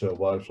into a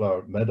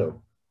wildflower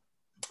meadow.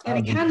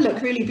 And it can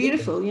look really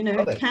beautiful, you know,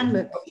 it can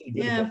look,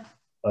 yeah.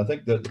 I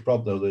think that the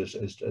problem though is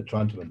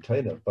trying to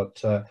maintain it, but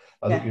I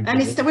think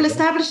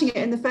establishing it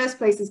in the first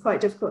place is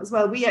quite difficult as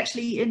well. We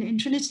actually in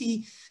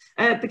Trinity,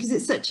 because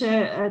it's such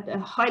a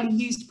highly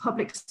used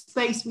public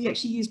space, we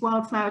actually use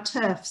wildflower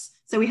turfs.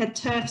 So we had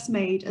turfs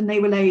made and they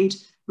were laid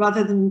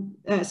rather than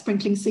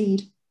sprinkling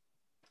seed.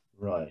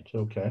 Right,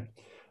 okay.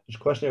 There's a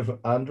question here from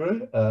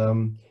Andrew.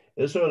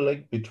 Is there a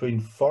link between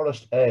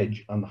forest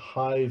edge and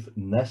hive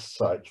nest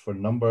sites for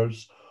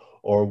numbers,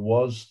 or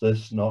was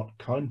this not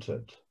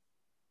counted?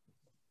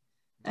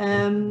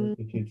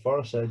 Between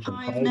forest edge and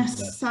hive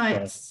nest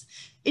sites.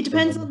 It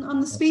depends on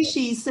the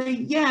species. So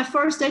yeah,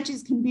 forest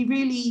edges can be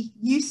really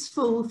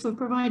useful for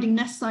providing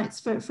nest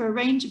sites for a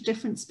range of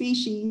different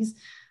species.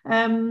 We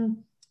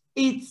haven't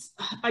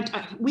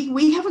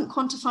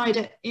quantified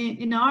it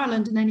in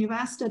Ireland in any of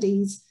our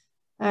studies,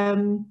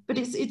 but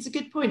it's a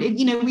good point.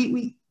 You know,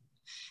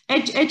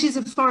 edges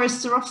of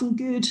forests are often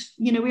good.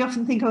 You know, we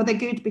often think, oh, they're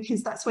good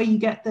because that's where you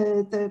get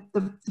the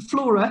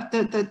flora,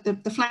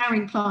 the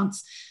flowering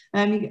plants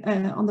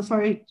on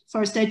the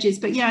forest edges.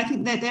 But yeah, I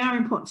think that they are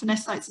important for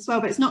nest sites as well,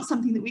 but it's not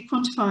something that we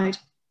quantified.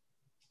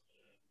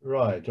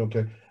 Right,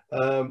 okay.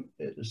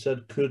 It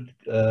said, could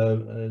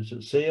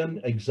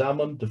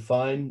Cian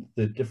define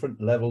the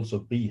different levels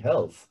of bee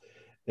health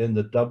in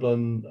the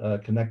Dublin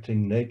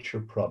Connecting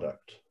Nature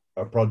project,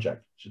 I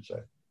should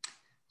say.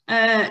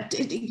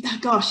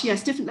 Gosh,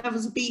 yes, different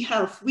levels of bee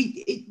health.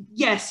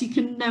 Yes, you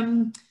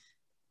can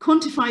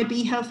quantify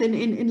bee health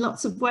in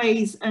lots of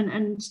ways.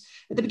 And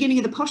at the beginning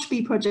of the Posh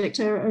Bee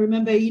project, I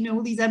remember, you know,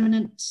 all these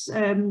eminent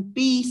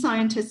bee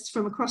scientists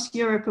from across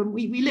Europe, and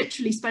we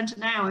literally spent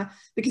an hour,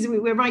 because we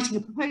were writing a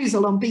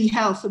proposal on bee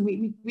health, and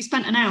we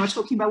spent an hour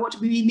talking about what do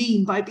we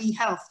mean by bee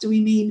health. Do we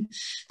mean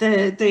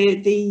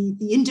the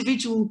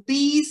individual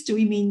bees? Do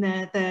we mean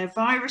their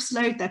virus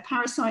load, their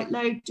parasite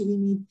load? Do we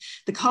mean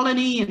the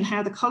colony and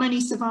how the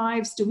colony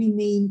survives? Do we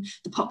mean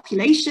the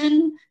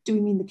population? Do we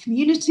mean the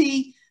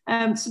community?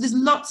 So there's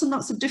lots and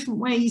lots of different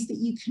ways that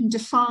you can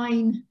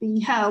define bee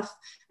health.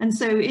 And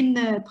so in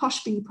the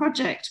Posh Bee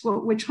project,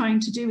 what we're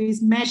trying to do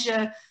is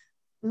measure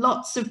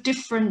lots of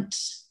different,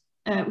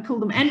 we call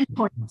them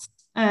endpoints.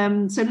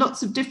 So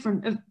lots of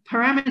different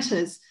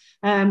parameters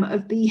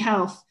of bee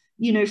health,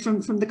 you know,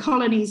 from the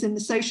colonies and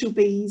the social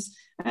bees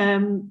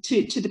to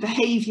the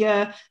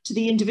behavior, to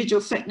the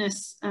individual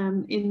fitness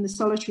in the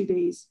solitary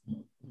bees.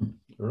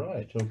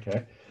 Right,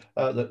 okay.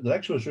 The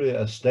next one was really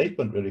a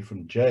statement really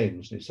from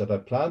James. He said, I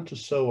plan to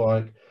sow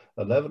out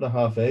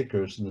 11.5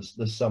 acres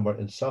this summer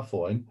in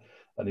Saffoin.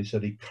 And he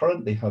said he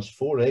currently has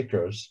 4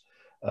 acres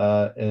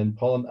in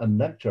pollen and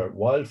nectar,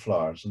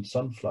 wildflowers and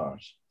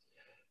sunflowers.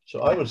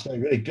 So I would say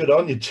really good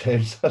on you,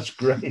 James. That's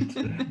great.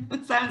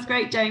 Sounds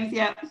great, James,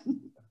 yeah.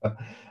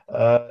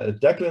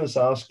 Declan is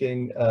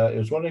asking, he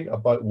was wondering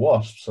about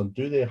wasps, and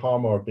do they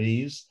harm our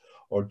bees,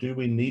 or do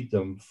we need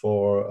them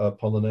for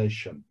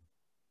pollination?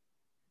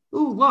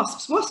 Oh,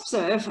 wasps. Wasps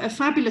are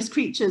fabulous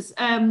creatures.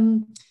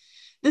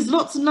 There's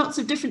lots and lots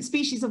of different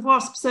species of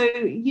wasps. So,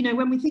 you know,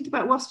 when we think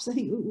about wasps, I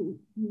think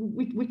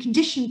we're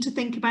conditioned to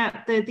think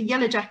about the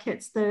yellow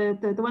jackets,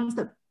 the ones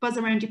that buzz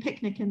around your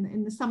picnic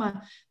in the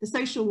summer, the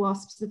social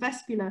wasps, the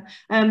vespular.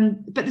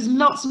 But there's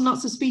lots and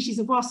lots of species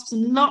of wasps,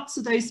 and lots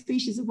of those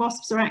species of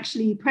wasps are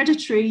actually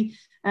predatory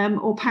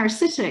or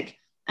parasitic.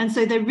 And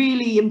so they're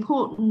really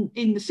important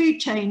in the food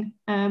chain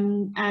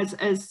as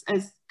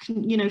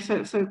you know,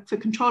 for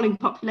controlling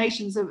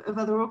populations of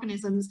other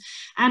organisms.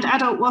 And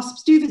adult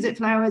wasps do visit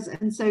flowers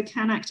and so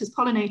can act as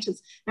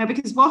pollinators. Now,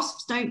 because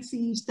wasps don't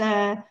feed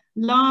their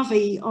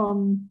larvae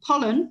on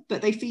pollen,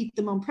 but they feed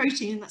them on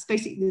protein, and that's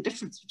basically the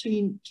difference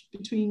between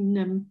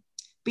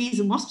bees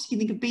and wasps. You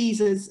can think of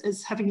bees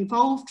as having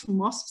evolved from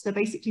wasps. They're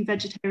basically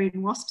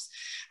vegetarian wasps.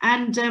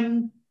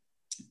 And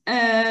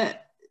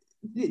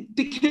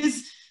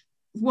because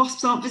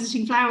wasps aren't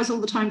visiting flowers all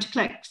the time to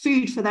collect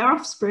food for their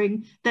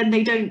offspring, then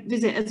they don't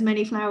visit as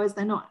many flowers.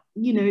 They're not,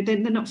 you know, they're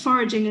not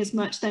foraging as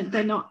much.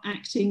 They're not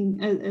acting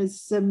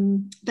as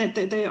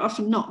they're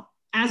often not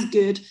as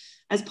good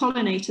as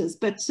pollinators.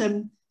 But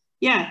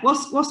yeah,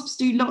 wasps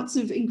do lots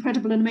of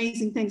incredible and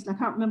amazing things. And I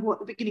can't remember what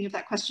the beginning of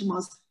that question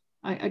was.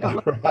 I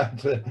got right.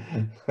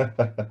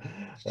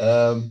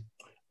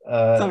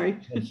 Sorry.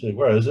 Let's see,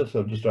 where is it?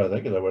 I'm just trying to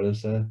think of it. Where it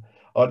is?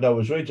 Oh no, it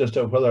was really just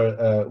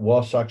whether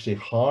wasps actually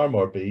harm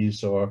our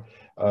bees, or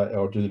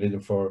do they need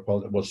them for?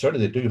 Well,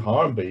 certainly they do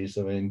harm bees.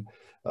 I mean,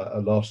 I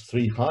lost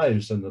 3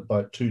 hives in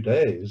about 2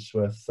 days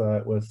with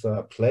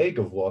a plague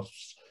of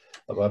wasps.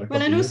 About a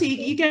well, and also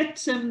you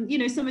get you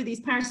know, some of these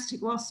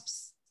parasitic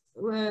wasps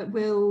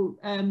will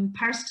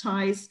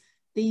parasitize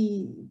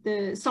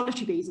the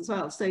solitary bees as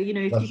well. So you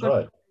know, if you've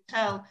got a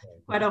hotel,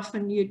 quite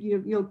often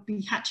you'll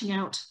be hatching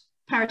out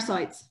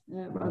parasites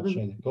rather than.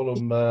 They call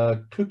them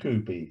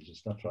cuckoo bees.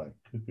 Is that right?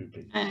 Cuckoo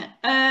bees.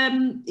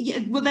 Yeah,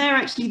 well,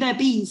 they're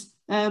bees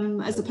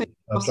as opposed to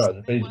that's right.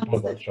 The bees,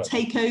 that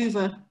take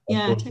over.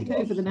 Yeah, take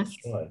over the nests.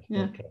 That's right.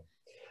 Yeah. Okay.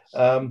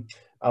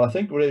 And I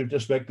think we'll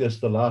just make this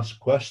the last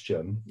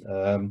question.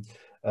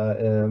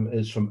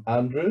 Is from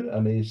Andrew,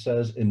 and he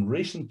says, in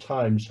recent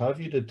times, have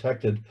you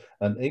detected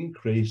an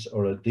increase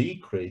or a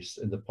decrease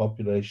in the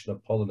population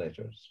of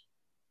pollinators?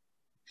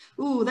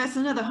 Oh, that's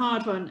another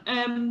hard one.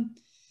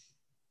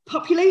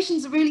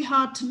 Populations are really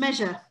hard to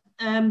measure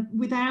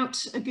without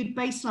a good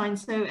baseline.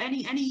 So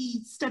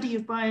any study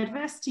of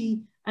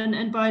biodiversity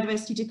and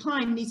biodiversity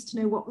decline needs to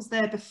know what was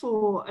there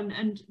before.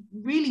 And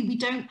really, we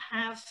don't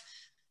have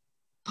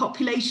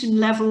population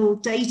level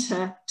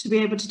data to be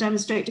able to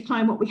demonstrate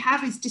decline. What we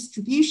have is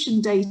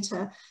distribution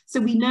data. So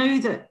we know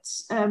that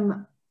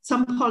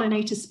some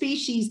pollinator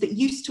species that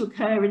used to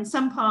occur in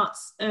some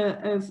parts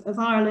of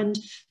Ireland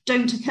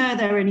don't occur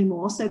there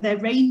anymore. So their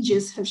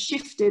ranges have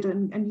shifted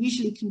and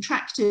usually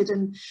contracted.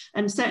 And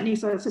certainly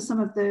for some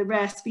of the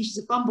rare species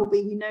of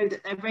bumblebee, we know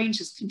that their range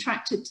has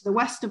contracted to the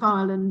west of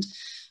Ireland.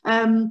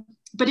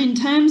 But in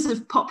terms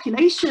of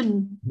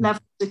population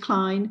level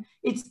decline,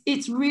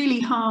 it's really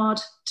hard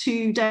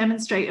to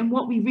demonstrate. And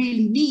what we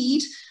really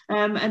need,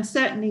 and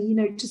certainly, you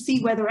know, to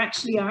see whether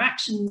actually our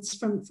actions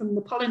from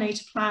the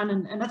pollinator plan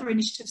and other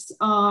initiatives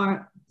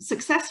are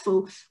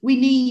successful, we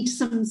need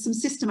some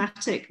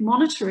systematic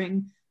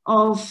monitoring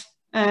of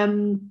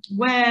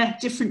where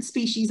different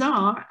species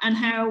are and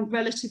how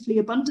relatively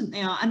abundant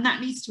they are. And that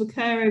needs to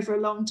occur over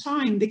a long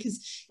time,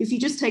 because if you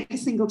just take a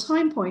single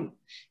time point,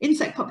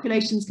 insect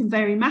populations can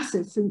vary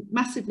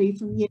massively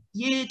from year to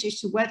year due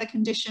to weather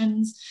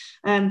conditions,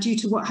 due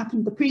to what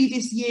happened the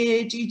previous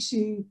year, due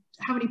to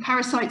how many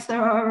parasites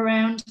there are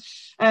around.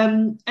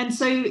 And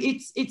so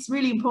it's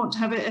really important to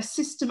have a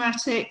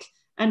systematic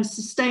and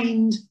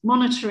sustained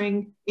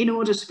monitoring in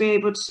order to be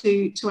able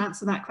to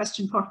answer that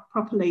question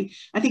properly.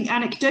 I think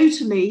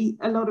anecdotally,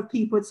 a lot of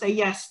people would say,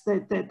 yes,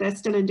 that they're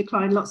still in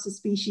decline. Lots of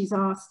species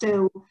are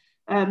still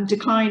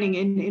declining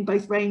in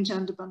both range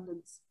and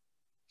abundance.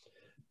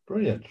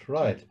 Brilliant,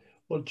 right.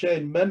 Well,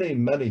 Jane,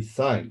 many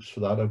thanks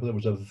for that. It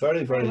was a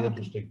very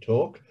interesting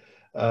talk.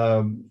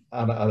 And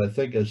I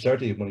think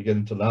certainly when you get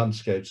into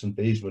landscapes and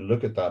bees, we'll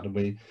look at that, and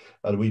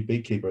we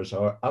beekeepers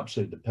are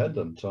absolutely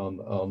dependent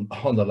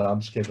on the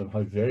landscape and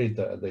how varied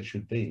they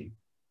should be.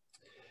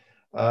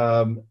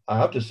 I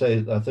have to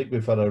say, I think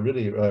we've had a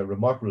really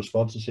remarkable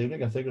response this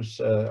evening. I think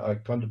it's I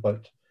counted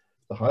about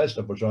the highest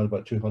number was around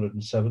about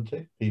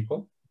 270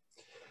 people,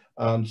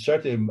 and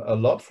certainly a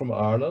lot from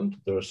Ireland.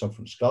 There are some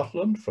from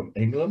Scotland, from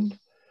England,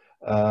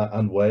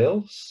 and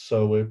Wales.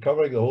 So we're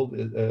covering the whole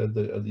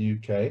the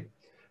UK.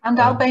 And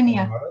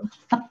Albania.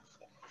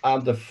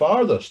 And the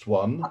farthest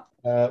one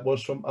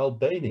was from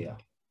Albania.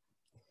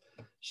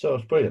 So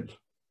it's brilliant.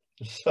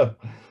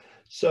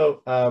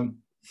 So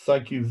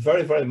thank you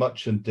very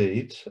much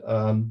indeed.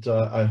 And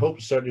I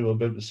hope certainly we'll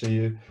be able to see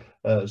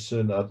you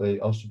soon at the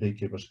Ulster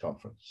Beekeepers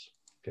Conference.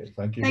 Okay,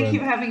 thank you. Thank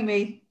you for having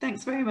me.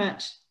 Thanks very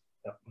much.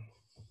 Yep.